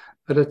speakers,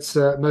 but it's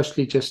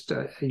mostly just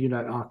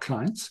our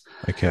clients.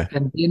 Okay.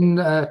 And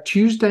then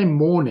Tuesday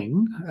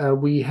morning,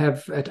 we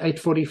have at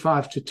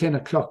 8:45 to 10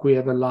 o'clock, we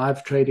have a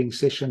live trading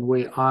session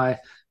where I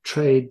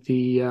trade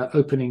the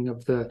opening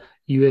of the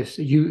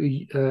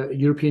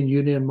European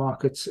Union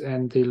markets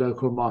and the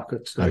local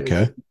markets.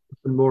 Okay.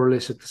 More or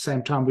less at the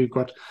same time. We've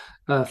got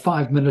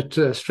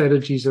 5-minute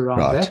strategies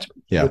around that,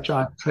 which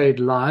I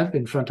trade live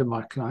in front of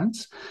my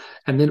clients.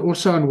 And then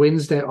also on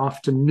Wednesday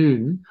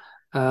afternoon,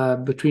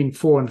 between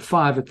 4 and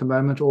 5 at the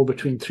moment, or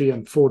between 3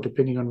 and 4,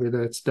 depending on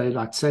whether it's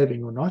daylight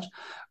saving or not,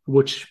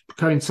 which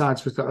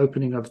coincides with the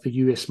opening of the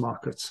US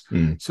markets.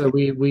 So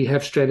we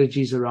have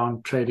strategies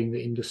around trading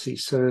the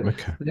indices. So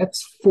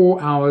that's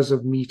 4 hours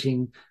of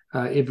meeting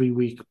every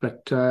week.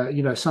 But,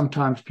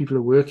 sometimes people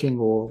are working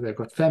or they've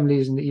got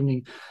families in the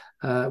evening.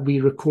 we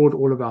record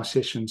all of our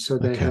sessions, so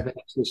they Okay. have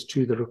access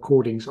to the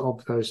recordings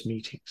of those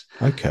meetings.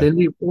 Okay. Then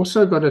we've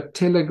also got a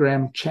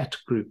Telegram chat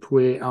group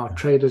where our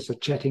traders are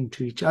chatting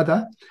to each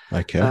other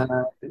Okay.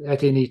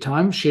 at any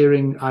time,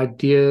 sharing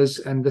ideas.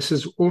 And this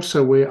is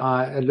also where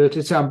I alert.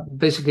 It's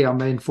basically our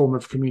main form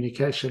of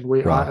communication,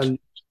 where I Right. alert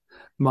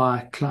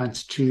my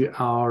clients to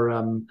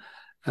our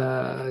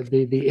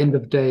the end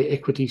of day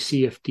equity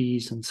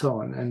CFDs and so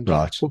on. And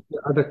Right.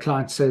 other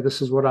clients say,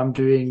 this is what I'm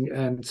doing,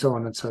 and so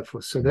on and so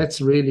forth. So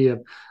that's really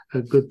a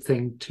good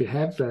thing to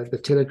have, the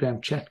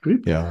Telegram chat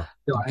group. Yeah.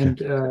 Okay.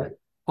 And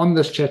on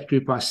this chat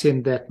group, I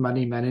send that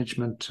money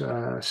management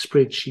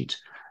spreadsheet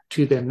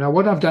to them. Now,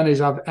 what I've done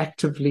is I've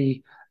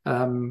actively,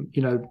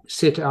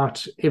 set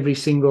out every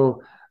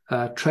single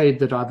trade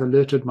that I've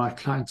alerted my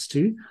clients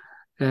to.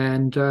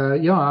 And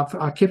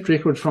I kept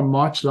record from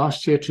March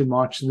last year to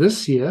March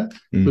this year.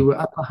 We were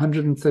up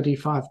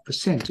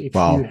 135%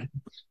 Wow.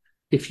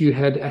 if you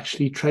had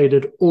actually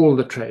traded all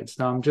the trades.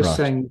 Now, I'm just Right.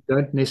 saying,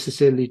 don't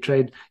necessarily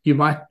trade. You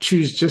might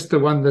choose just the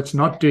one that's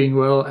not doing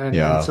well, and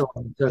so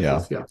on and so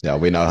forth. Yeah,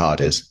 we know how it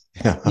is.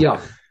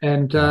 Yeah.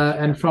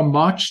 And from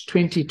March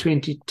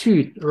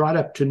 2022 right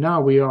up to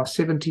now, we are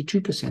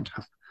 72%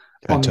 up.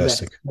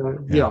 Fantastic.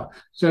 On that.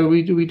 So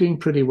we're doing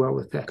pretty well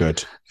with that.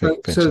 Good. So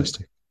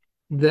Fantastic.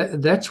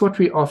 that's what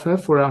we offer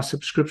for our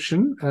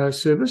subscription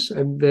service.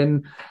 And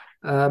then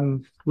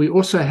we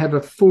also have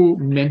a full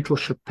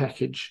mentorship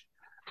package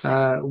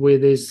where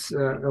there's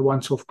a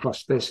once-off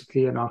cost,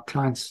 basically, and our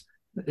clients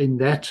in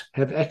that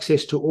have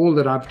access to all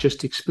that I've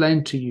just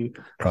explained to you.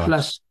 Right.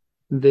 Plus,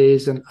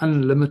 there's an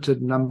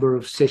unlimited number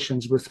of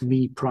sessions with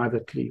me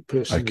privately,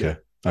 personally. Okay.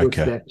 With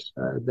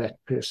that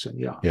person.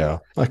 Yeah.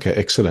 Okay.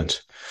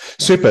 Excellent.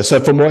 Super. So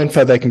for more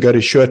info, they can go to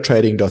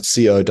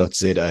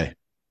suretrading.co.za.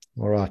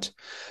 All right.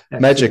 Absolutely.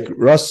 Magic.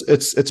 Ross,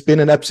 it's been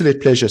an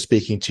absolute pleasure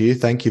speaking to you.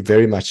 Thank you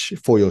very much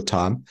for your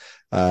time.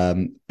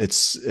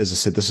 It's, as I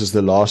said, this is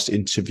the last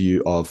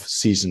interview of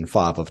season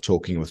 5 of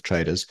Talking with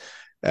Traders,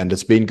 and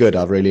it's been good.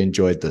 I've really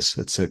enjoyed this.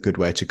 It's a good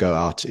way to go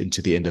out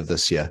into the end of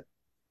this year.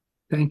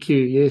 Thank you.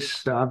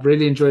 Yes, I've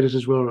really enjoyed it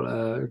as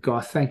well,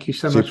 Garth. Thank you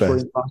so much for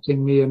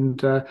inviting me,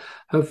 and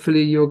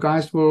hopefully your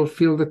guys will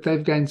feel that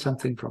they've gained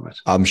something from it.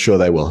 I'm sure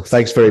they will.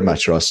 Thanks very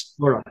much, Ross.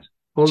 All right.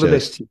 All the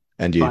best to you.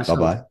 And you.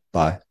 Bye-bye.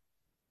 Bye.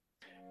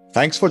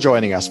 Thanks for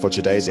joining us for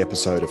today's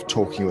episode of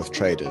Talking with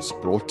Traders,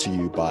 brought to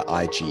you by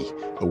IG,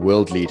 a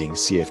world-leading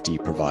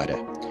CFD provider.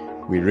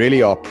 We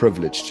really are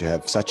privileged to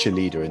have such a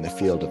leader in the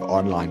field of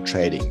online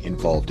trading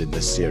involved in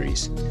this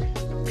series.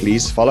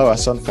 Please follow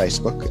us on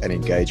Facebook and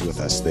engage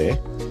with us there.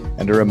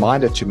 And a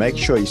reminder to make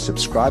sure you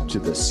subscribe to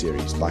this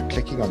series by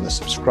clicking on the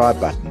subscribe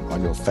button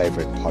on your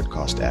favorite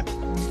podcast app.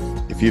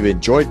 If you've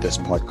enjoyed this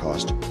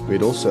podcast,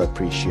 we'd also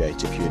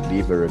appreciate if you'd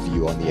leave a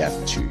review on the app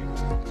too.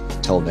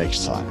 Till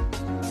next time.